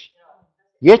flesh,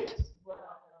 yet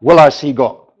will I see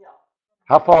God.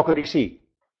 How far could he see?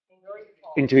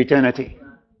 Into eternity.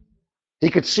 He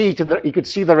could see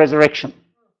the resurrection.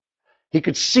 He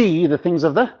could see the things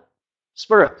of the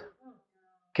Spirit.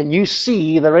 Can you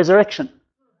see the resurrection?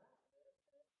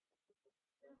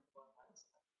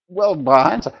 Well, by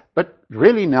hindsight. But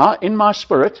really now, in my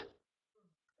spirit,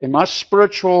 in my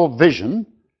spiritual vision,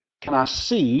 can I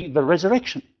see the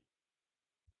resurrection?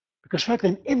 Because frankly,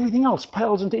 then everything else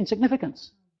pales into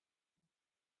insignificance.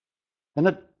 And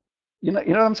it, you know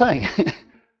what I'm saying?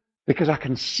 Because I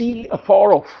can see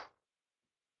afar off.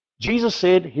 Jesus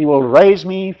said he will raise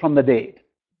me from the dead.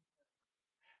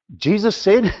 Jesus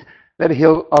said that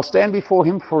I'll stand before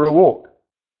him for reward.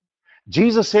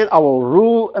 Jesus said I will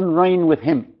rule and reign with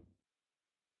him.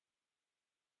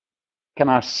 Can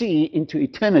I see into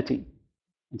eternity?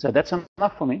 And so that's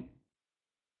enough for me.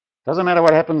 Doesn't matter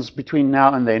what happens between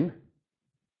now and then.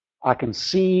 I can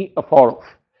see afar off.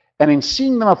 And in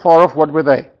seeing them afar off, what were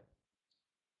they?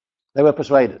 They were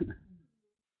persuaded.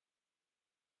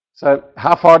 So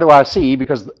how far do I see?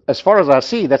 Because as far as I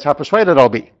see, that's how persuaded I'll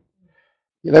be.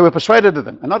 They were persuaded of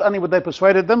them. And not only were they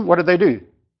persuaded them, what did they do?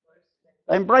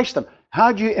 They embraced them.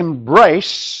 How do you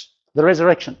embrace the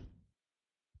resurrection?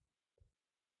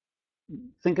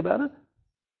 Think about it.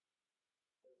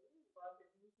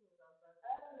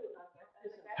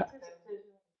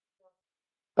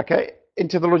 Okay,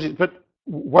 into the Lord Jesus. But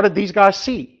what did these guys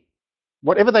see?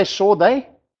 Whatever they saw, they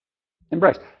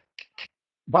embraced.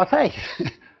 By faith.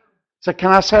 So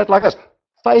can I say it like this?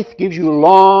 Faith gives you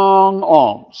long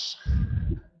arms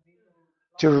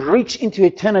to reach into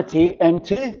eternity and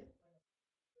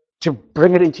to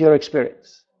bring it into your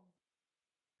experience.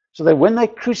 So that when they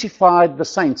crucified the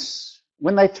saints,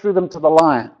 when they threw them to the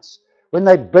lions, when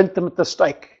they burnt them at the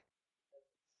stake,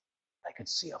 they could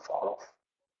see afar off.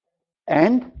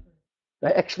 And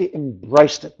they actually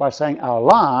embraced it by saying, our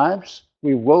lives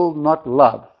we will not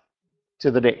love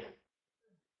to the death.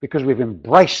 Because we've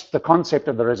embraced the concept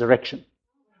of the resurrection.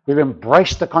 We've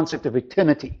embraced the concept of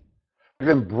eternity. We've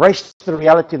embraced the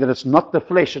reality that it's not the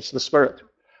flesh, it's the spirit.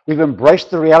 We've embraced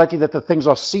the reality that the things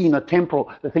are seen are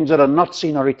temporal, the things that are not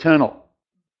seen are eternal.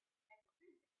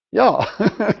 Yeah.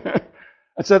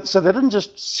 And so they didn't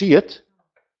just see it,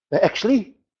 they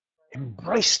actually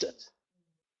embraced it.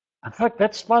 In fact,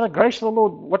 that's by the grace of the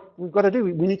Lord what we've got to do.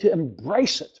 We need to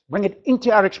embrace it, bring it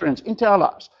into our experience, into our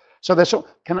lives. So there's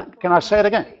can I say it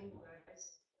again?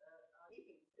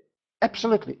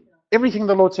 Absolutely. Everything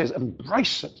the Lord says,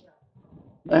 embrace it.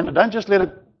 And don't just let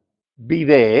it be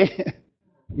there.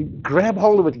 You grab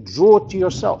hold of it, draw it to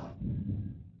yourself.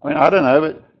 I mean, I don't know,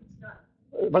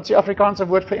 but what's the Afrikaanse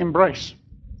word for embrace?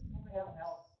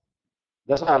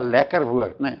 That's a lekker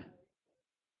woord, nee.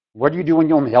 What do you do when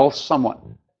you omhels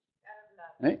someone?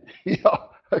 Nee? Yeah,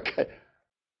 okay.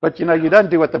 But you know, you don't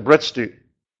do what the Brits do.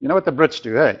 You know what the Brits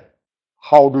do, hey?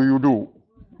 How do you do?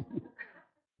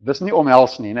 Dis nie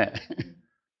omhels nie, nee. I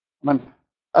mean,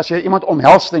 as jy iemand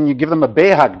omhels, then you give them a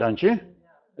bear hug, don't you?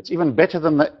 It's even better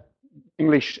than the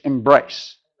English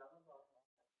embrace.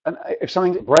 And if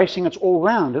something's embracing, it's all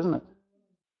round, isn't it?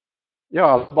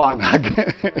 Yeah, Langebaan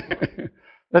hug.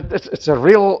 It's a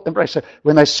real embrace. So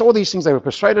when they saw these things, they were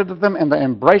persuaded of them and they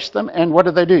embraced them. And what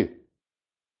did they do?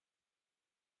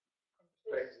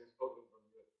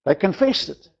 They confessed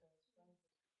it.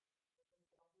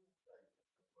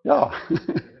 Yeah.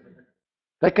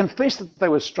 They confessed that they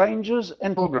were strangers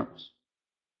and pilgrims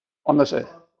on this earth.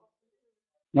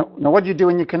 Now, what do you do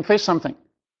when you confess something?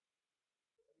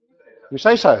 You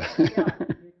say so.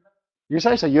 You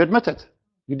say so. You admit it.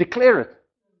 You declare it.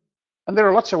 And there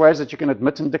are lots of ways that you can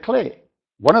admit and declare.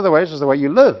 One of the ways is the way you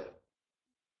live.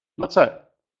 Not so.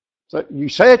 So you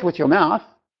say it with your mouth,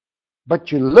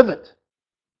 but you live it.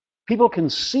 People can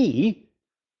see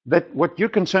that what you're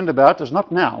concerned about is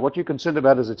not now. What you're concerned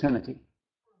about is eternity.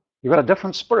 You've got a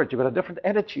different spirit. You've got a different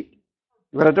attitude.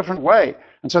 You've got a different way.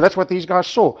 And so that's what these guys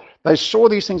saw. They saw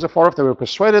these things afar off. They were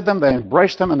persuaded them. They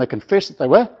embraced them. And they confessed that they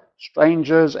were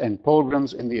strangers and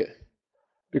pilgrims in the earth.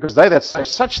 Because they that say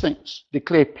such things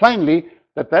declare plainly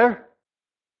that they're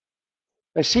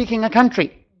seeking a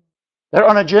country. They're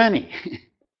on a journey.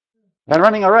 They're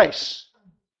running a race.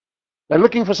 They're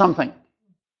looking for something.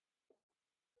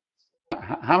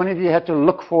 How many of you had to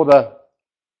look for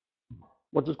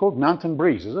what's it called? Mountain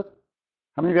Breeze, is it?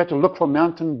 How many of you had to look for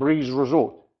Mountain Breeze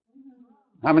Resort?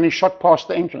 How many shot past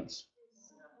the entrance?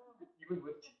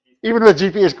 Even with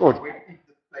GPS code.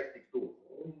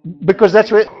 Because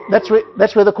that's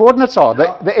where the coordinates are.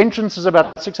 The entrance is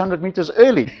about 600 meters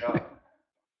early.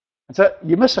 And so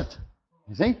you miss it.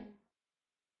 You see?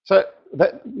 So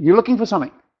you're looking for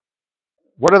something.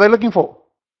 What are they looking for?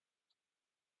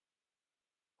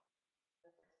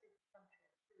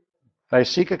 They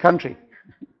seek a country.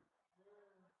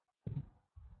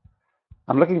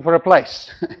 I'm looking for a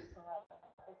place.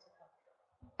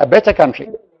 A better country.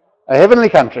 A heavenly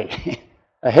country.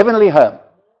 A heavenly home.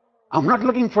 I'm not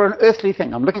looking for an earthly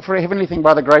thing. I'm looking for a heavenly thing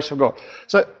by the grace of God.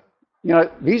 So, you know,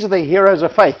 these are the heroes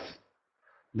of faith.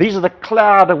 These are the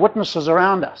cloud of witnesses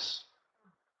around us.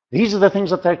 These are the things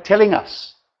that they're telling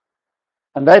us.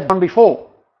 And they've gone before,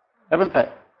 haven't they?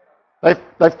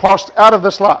 They've passed out of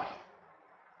this life.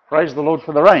 Praise the Lord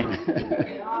for the rain.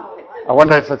 I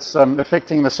wonder if it's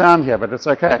affecting the sound here, but it's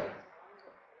okay.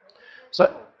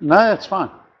 So, no, it's fine.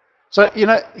 So, you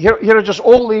know, here are just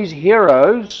all these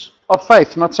heroes of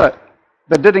faith, not so.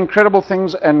 They did incredible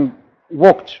things and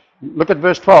walked. Look at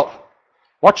verse 12.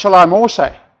 What shall I more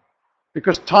say?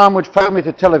 Because time would fail me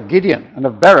to tell of Gideon and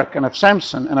of Barak and of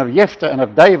Samson and of Jephthah and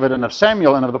of David and of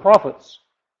Samuel and of the prophets.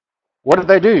 What did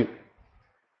they do?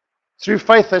 Through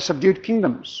faith they subdued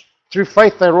kingdoms. Through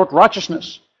faith they wrought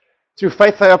righteousness. Through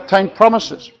faith they obtained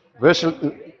promises. Verse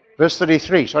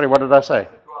 33. Sorry, what did I say?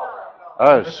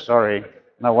 Oh, sorry.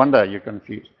 No wonder you're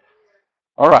confused.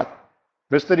 All right.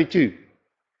 Verse 32.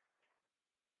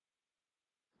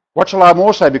 What shall I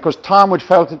more say? Because time would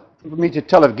fail me to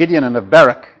tell of Gideon and of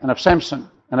Barak and of Samson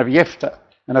and of Jephthah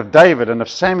and of David and of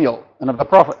Samuel and of the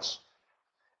prophets,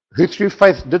 who through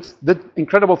faith did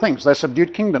incredible things. They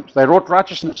subdued kingdoms. They wrought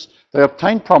righteousness. They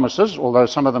obtained promises, although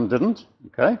some of them didn't.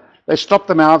 Okay. They stopped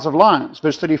the mouths of lions.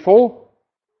 Verse 34.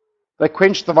 They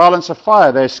quenched the violence of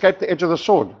fire. They escaped the edge of the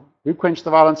sword. Who quenched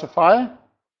the violence of fire?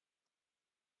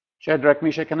 Shadrach,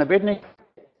 Meshach, and Abednego.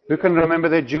 Who can remember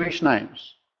their Jewish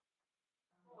names?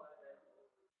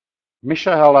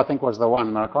 Mishael, I think, was the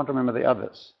one. I can't remember the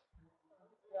others.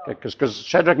 Okay, because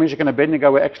Shadrach, Meshach, and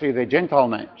Abednego were actually their Gentile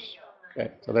names.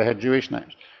 Okay, so they had Jewish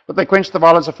names. But they quenched the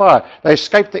violence of fire. They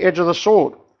escaped the edge of the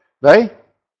sword. They,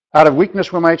 out of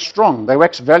weakness, were made strong. They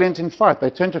waxed valiant in fight. They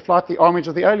turned to flight the armies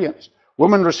of the aliens.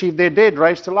 Women received their dead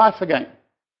raised to life again.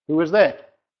 Who was that?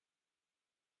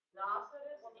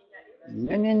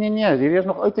 Nee. Hier is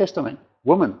nog Oud Testament.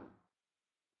 Woman.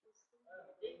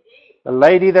 The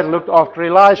lady that looked after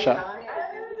Elisha.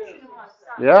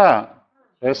 Yeah.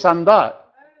 Her son died.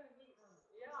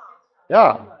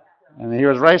 Yeah. And he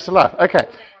was raised to life. Okay.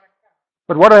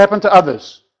 But what happened to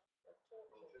others?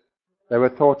 They were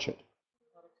tortured.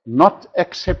 Not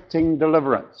accepting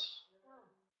deliverance.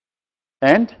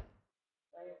 And?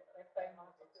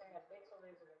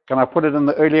 Can I put it in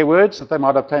the earlier words? That they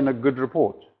might obtain a good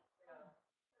report.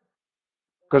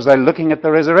 Because they're looking at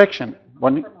the resurrection.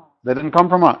 They didn't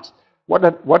compromise. What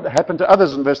happened to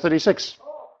others in verse 36?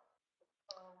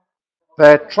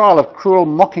 Their trial of cruel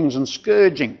mockings and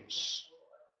scourgings.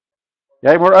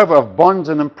 Yea, moreover, of bonds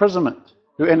and imprisonment,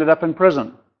 who ended up in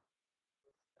prison.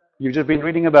 You've just been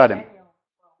reading about him.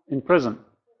 In prison.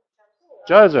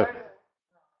 Joseph,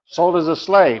 sold as a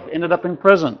slave, ended up in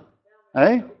prison.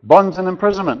 Bonds and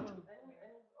imprisonment.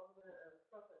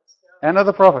 And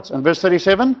other prophets. And verse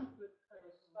 37?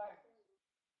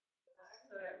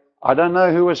 I don't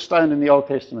know who was stoned in the Old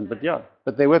Testament, but yeah.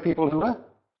 But there were people who were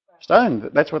stoned.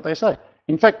 That's what they say.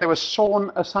 In fact, they were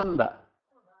sawn asunder.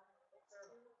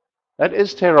 That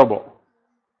is terrible.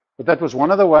 But that was one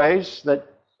of the ways that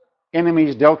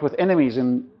enemies dealt with enemies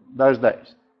in those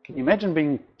days. Can you imagine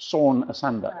being sawn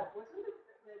asunder? Wasn't it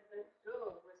that the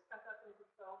girl was cut up into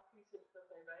 12 pieces that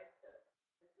they raped her?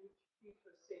 And each piece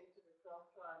was sent to the 12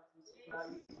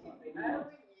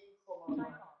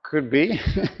 tribes. Could be.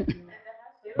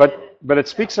 But it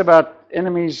speaks about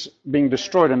enemies being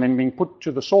destroyed and then being put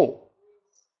to the sword.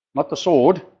 Not the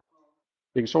sword,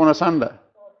 being sawn asunder.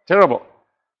 Terrible.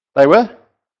 They were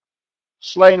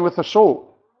slain with the sword.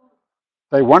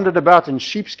 They wandered about in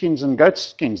sheepskins and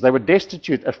goatskins. They were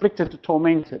destitute, afflicted,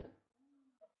 tormented.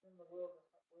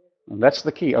 And that's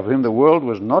the key, of whom the world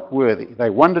was not worthy. They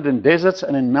wandered in deserts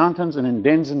and in mountains and in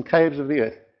dens and caves of the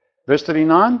earth. Verse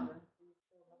 39.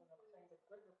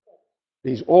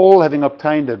 These all, having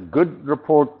obtained a good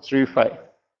report through faith,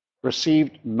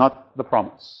 received not the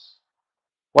promise.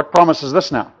 What promise is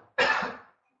this now?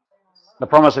 The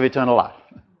promise of eternal life.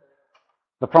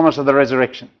 The promise of the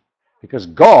resurrection. Because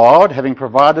God, having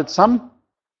provided some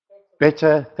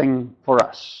better thing for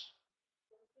us,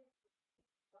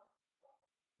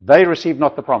 they received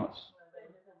not the promise.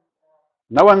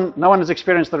 No one has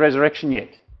experienced the resurrection yet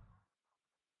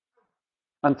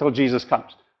until Jesus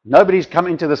comes. Nobody's come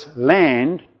into this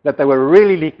land that they were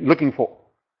really looking for.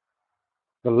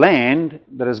 The land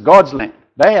that is God's land.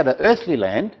 They had an earthly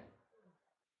land,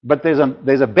 but there's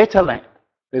a better land.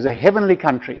 There's a heavenly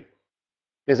country.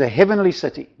 There's a heavenly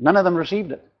city. None of them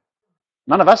received it.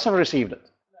 None of us have received it.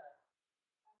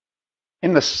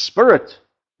 In the spirit,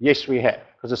 yes, we have.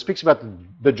 Because it speaks about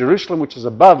the Jerusalem which is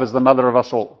above as the mother of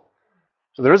us all.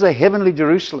 So there is a heavenly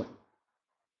Jerusalem.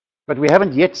 But we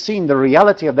haven't yet seen the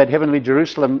reality of that heavenly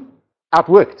Jerusalem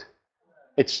outworked.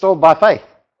 It's still by faith.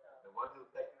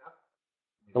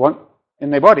 The one in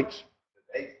their bodies.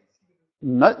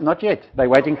 No, not yet. They're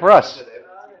waiting for us.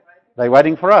 They're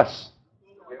waiting for us.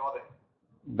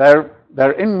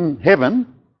 They're in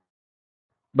heaven,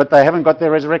 but they haven't got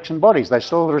their resurrection bodies. They're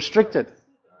still restricted.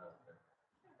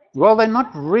 Well, they're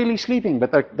not really sleeping,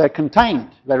 but they're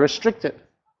contained. They're restricted.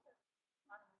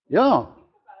 Yeah.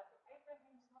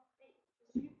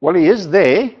 Well, he is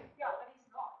there.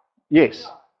 Yes.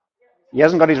 He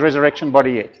hasn't got his resurrection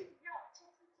body yet.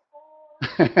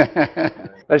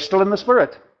 They're still in the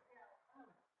spirit.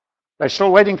 They're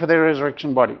still waiting for their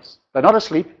resurrection bodies. They're not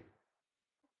asleep.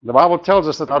 The Bible tells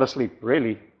us they're not asleep,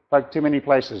 really. Like too many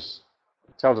places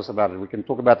it tells us about it. We can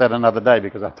talk about that another day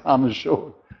because our time is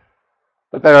short.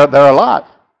 But they're alive.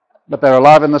 But they're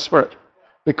alive in the spirit.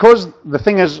 Because the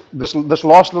thing is, this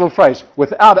last little phrase,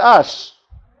 without us,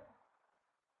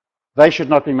 they should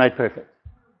not be made perfect.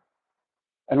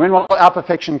 And when will our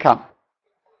perfection come?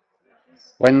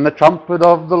 When the trumpet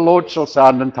of the Lord shall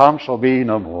sound and time shall be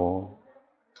no more.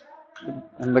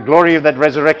 And the glory of that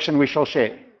resurrection we shall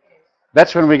share.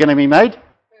 That's when we're going to be made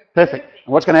perfect.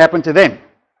 And what's going to happen to them?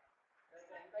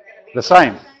 The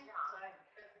same.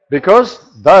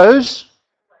 Because those,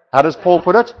 how does Paul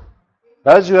put it?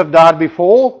 Those who have died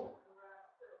before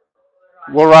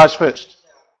will rise first.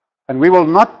 And we will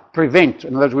not prevent,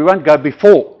 in other words, we won't go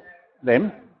before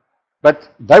them,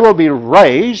 but they will be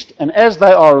raised, and as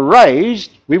they are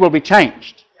raised, we will be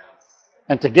changed.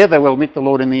 And together we'll meet the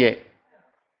Lord in the air.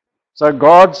 So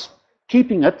God's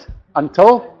keeping it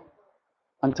until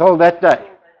that day.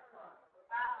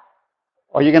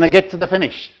 Are you going to get to the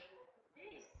finish?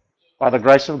 By the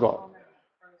grace of God.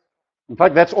 In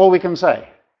fact, that's all we can say.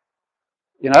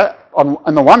 You know,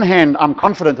 on the one hand, I'm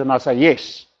confident and I say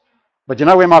yes. But you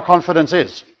know where my confidence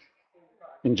is?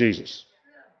 In Jesus.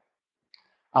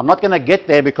 I'm not going to get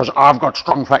there because I've got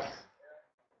strong faith.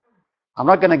 I'm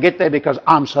not going to get there because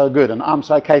I'm so good and I'm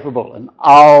so capable and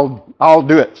I'll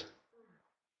do it.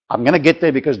 I'm going to get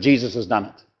there because Jesus has done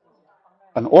it.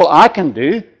 And all I can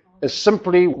do is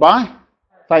simply by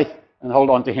faith and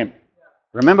hold on to Him.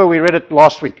 Remember we read it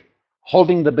last week.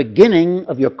 Holding the beginning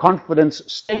of your confidence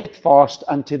steadfast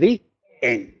unto the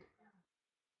end.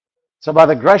 So by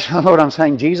the grace of the Lord, I'm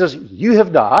saying, Jesus, you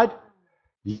have died,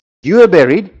 you are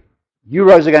buried, you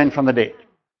rose again from the dead.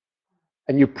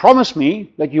 And you promised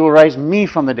me that you will raise me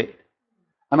from the dead.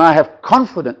 And I have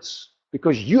confidence,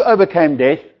 because you overcame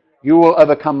death, you will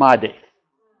overcome my death.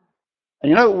 And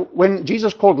you know, when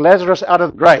Jesus called Lazarus out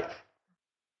of the grave,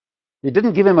 he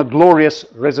didn't give him a glorious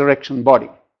resurrection body.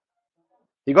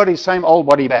 He got his same old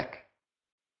body back.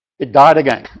 It died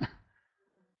again.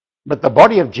 But the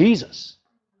body of Jesus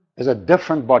is a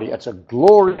different body. It's a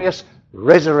glorious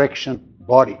resurrection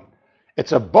body.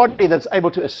 It's a body that's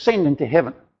able to ascend into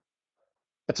heaven.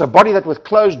 It's a body that with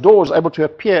closed doors is able to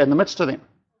appear in the midst of them.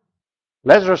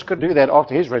 Lazarus could do that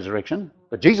after his resurrection,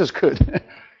 but Jesus could,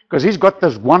 because he's got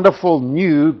this wonderful,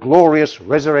 new, glorious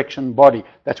resurrection body.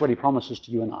 That's what he promises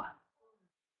to you and I.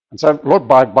 And so, Lord,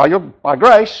 by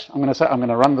grace, I'm going to say, I'm going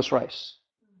to run this race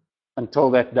until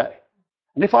that day.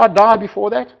 And if I die before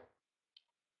that,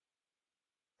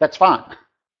 that's fine.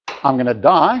 I'm going to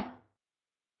die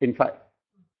in faith,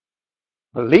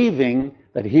 believing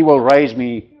that he will raise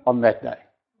me on that day.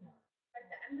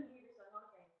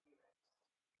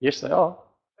 Yes, they are.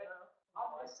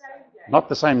 Not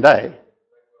the same day.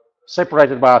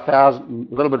 Separated by a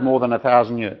little bit more than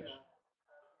 1,000 years.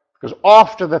 Because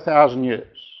after the 1,000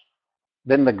 years,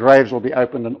 then the graves will be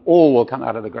opened and all will come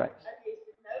out of the graves.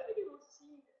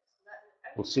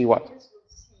 We'll see what?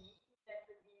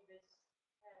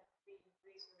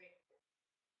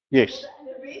 Yes.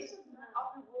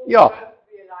 Yeah.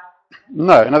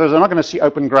 No, in other words, they're not going to see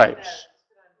open graves.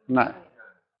 No.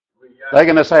 They're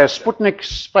going to say a Sputnik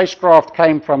spacecraft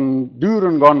came from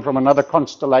Durangon, from another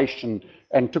constellation,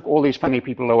 and took all these funny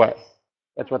people away.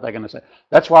 That's what they're going to say.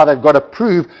 That's why they've got to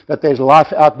prove that there's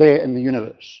life out there in the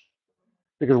universe.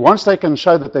 Because once they can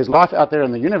show that there's life out there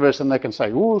in the universe, then they can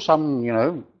say, oh,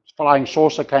 some, flying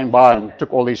saucer came by and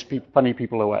took all these funny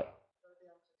people away.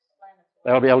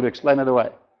 They'll be able to explain it away.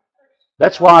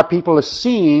 That's why people are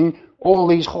seeing all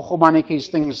these chochomanikis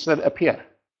things that appear.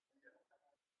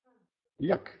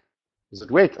 Yuck. Is it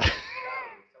wet?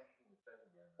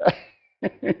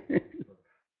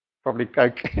 Probably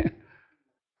Coke.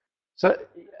 So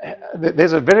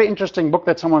there's a very interesting book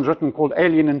that someone's written called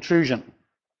Alien Intrusion.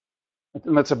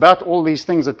 And it's about all these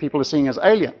things that people are seeing as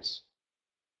aliens.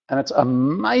 And it's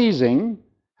amazing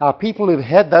how people who've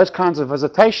had those kinds of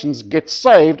visitations get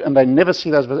saved and they never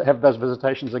have those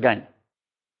visitations again.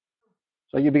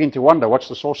 So you begin to wonder, what's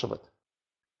the source of it?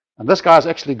 And this guy's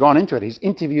actually gone into it. He's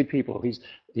interviewed people.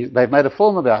 They've made a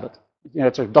film about it.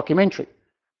 It's a documentary.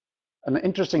 And the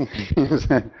interesting thing is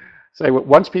that,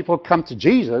 once people come to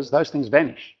Jesus, those things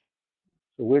vanish.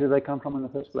 So where do they come from in the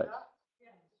first place?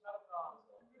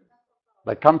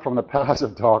 They come from the powers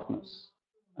of darkness.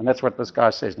 And that's what this guy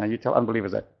says. Now you tell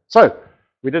unbelievers that. So,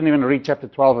 we didn't even read chapter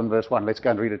 12 and verse 1. Let's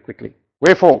go and read it quickly.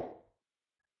 Wherefore,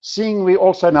 seeing we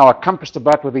also now are compassed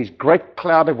about with these great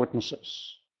cloud of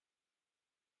witnesses,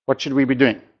 what should we be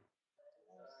doing?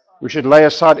 We should lay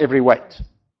aside every weight.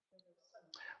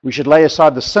 We should lay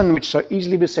aside the sin which so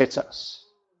easily besets us.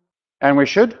 And we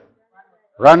should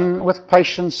run with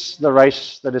patience the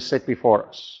race that is set before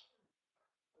us.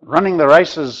 Running the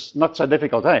race is not so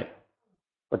difficult, eh?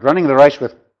 But running the race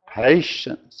with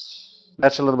patience,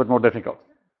 that's a little bit more difficult.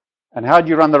 And how do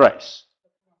you run the race?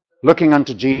 Looking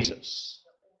unto Jesus,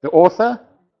 the author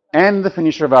and the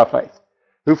finisher of our faith,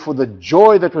 who for the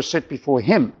joy that was set before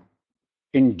him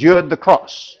endured the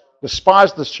cross,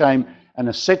 despised the shame, and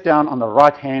is set down on the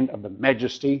right hand of the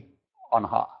majesty on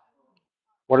high.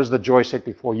 What is the joy set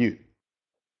before you?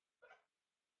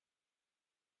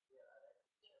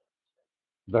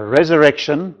 The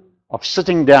resurrection of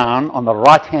sitting down on the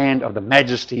right hand of the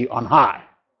majesty on high.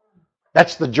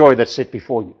 That's the joy that's set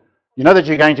before you. You know that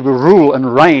you're going to rule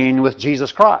and reign with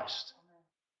Jesus Christ.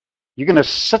 You're going to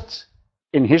sit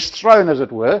in his throne, as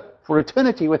it were, for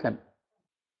eternity with him.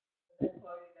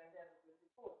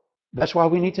 That's why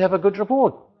we need to have a good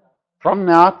report from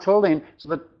now till then, so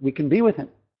that we can be with him.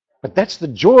 But that's the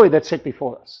joy that's set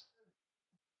before us.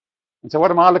 And so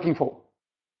what am I looking for?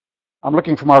 I'm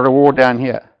looking for my reward down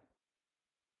here.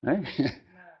 Eh?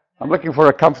 I'm looking for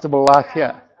a comfortable life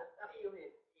here.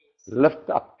 Lift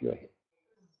up your head.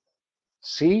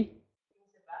 See?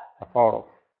 Afar off.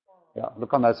 Yeah,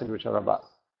 look on those things which are above.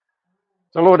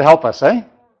 So Lord, help us, eh?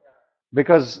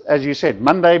 Because, as you said,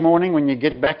 Monday morning, when you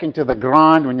get back into the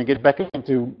grind, when you get back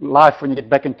into life, when you get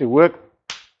back into work,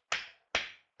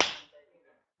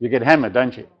 you get hammered,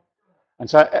 don't you? And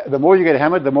so the more you get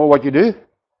hammered, the more what you do?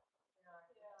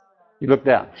 You look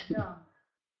down.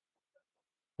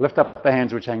 Lift up the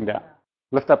hands which hang down.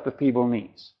 Lift up the feeble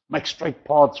knees. Make straight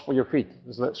paths for your feet,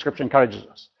 as the scripture encourages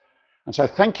us. And so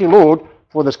thank you, Lord,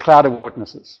 for this cloud of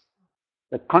witnesses.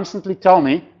 that constantly tell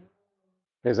me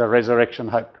there's a resurrection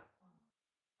hope.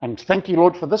 And thank you,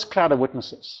 Lord, for this cloud of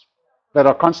witnesses that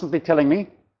are constantly telling me,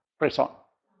 press on,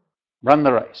 run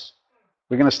the race.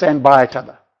 We're going to stand by each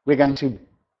other. We're going to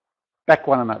back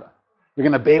one another. We're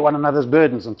going to bear one another's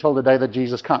burdens until the day that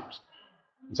Jesus comes.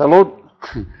 And so, Lord,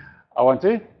 I want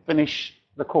to finish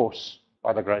the course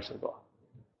by the grace of God.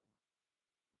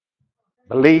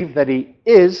 Believe that He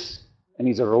is, and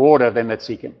He's a rewarder of them that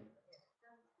seek Him.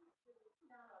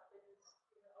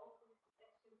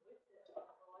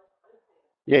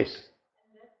 Yes.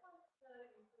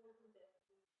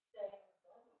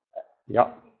 Yeah.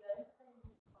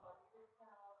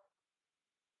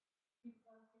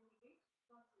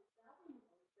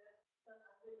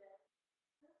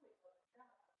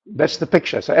 That's the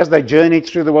picture. So as they journeyed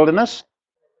through the wilderness,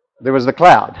 there was the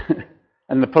cloud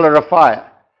and the pillar of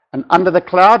fire. And under the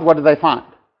cloud, what did they find?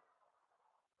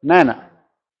 Manna.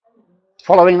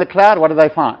 Following the cloud, what did they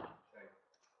find?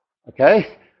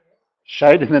 Okay,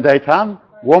 shade in the daytime,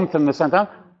 warmth in the sunshine.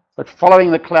 But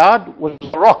following the cloud was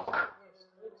the rock,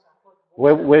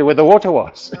 where the water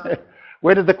was.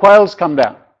 Where did the quails come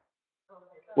down?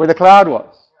 Where the cloud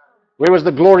was. Where was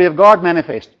the glory of God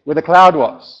manifest? Where the cloud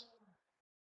was.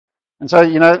 And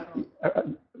so,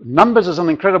 Numbers is an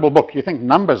incredible book. You think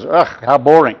Numbers, how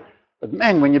boring. But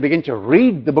man, when you begin to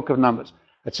read the book of Numbers,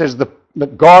 it says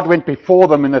that God went before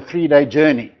them in a 3-day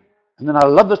journey. And then I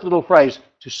love this little phrase,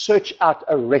 to search out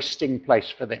a resting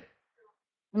place for them.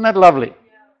 Isn't that lovely?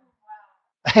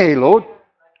 Hey, Lord.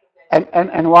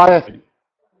 And why?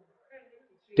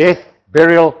 Death,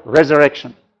 burial,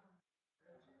 resurrection.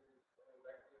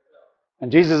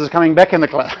 And Jesus is coming back in the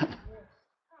cloud.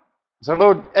 So,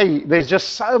 Lord, hey, there's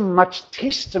just so much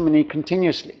testimony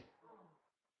continuously.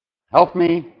 Help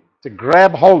me to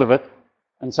grab hold of it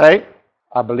and say,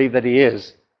 I believe that He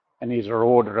is, and He's a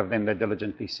rewarder of them that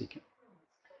diligently seek Him.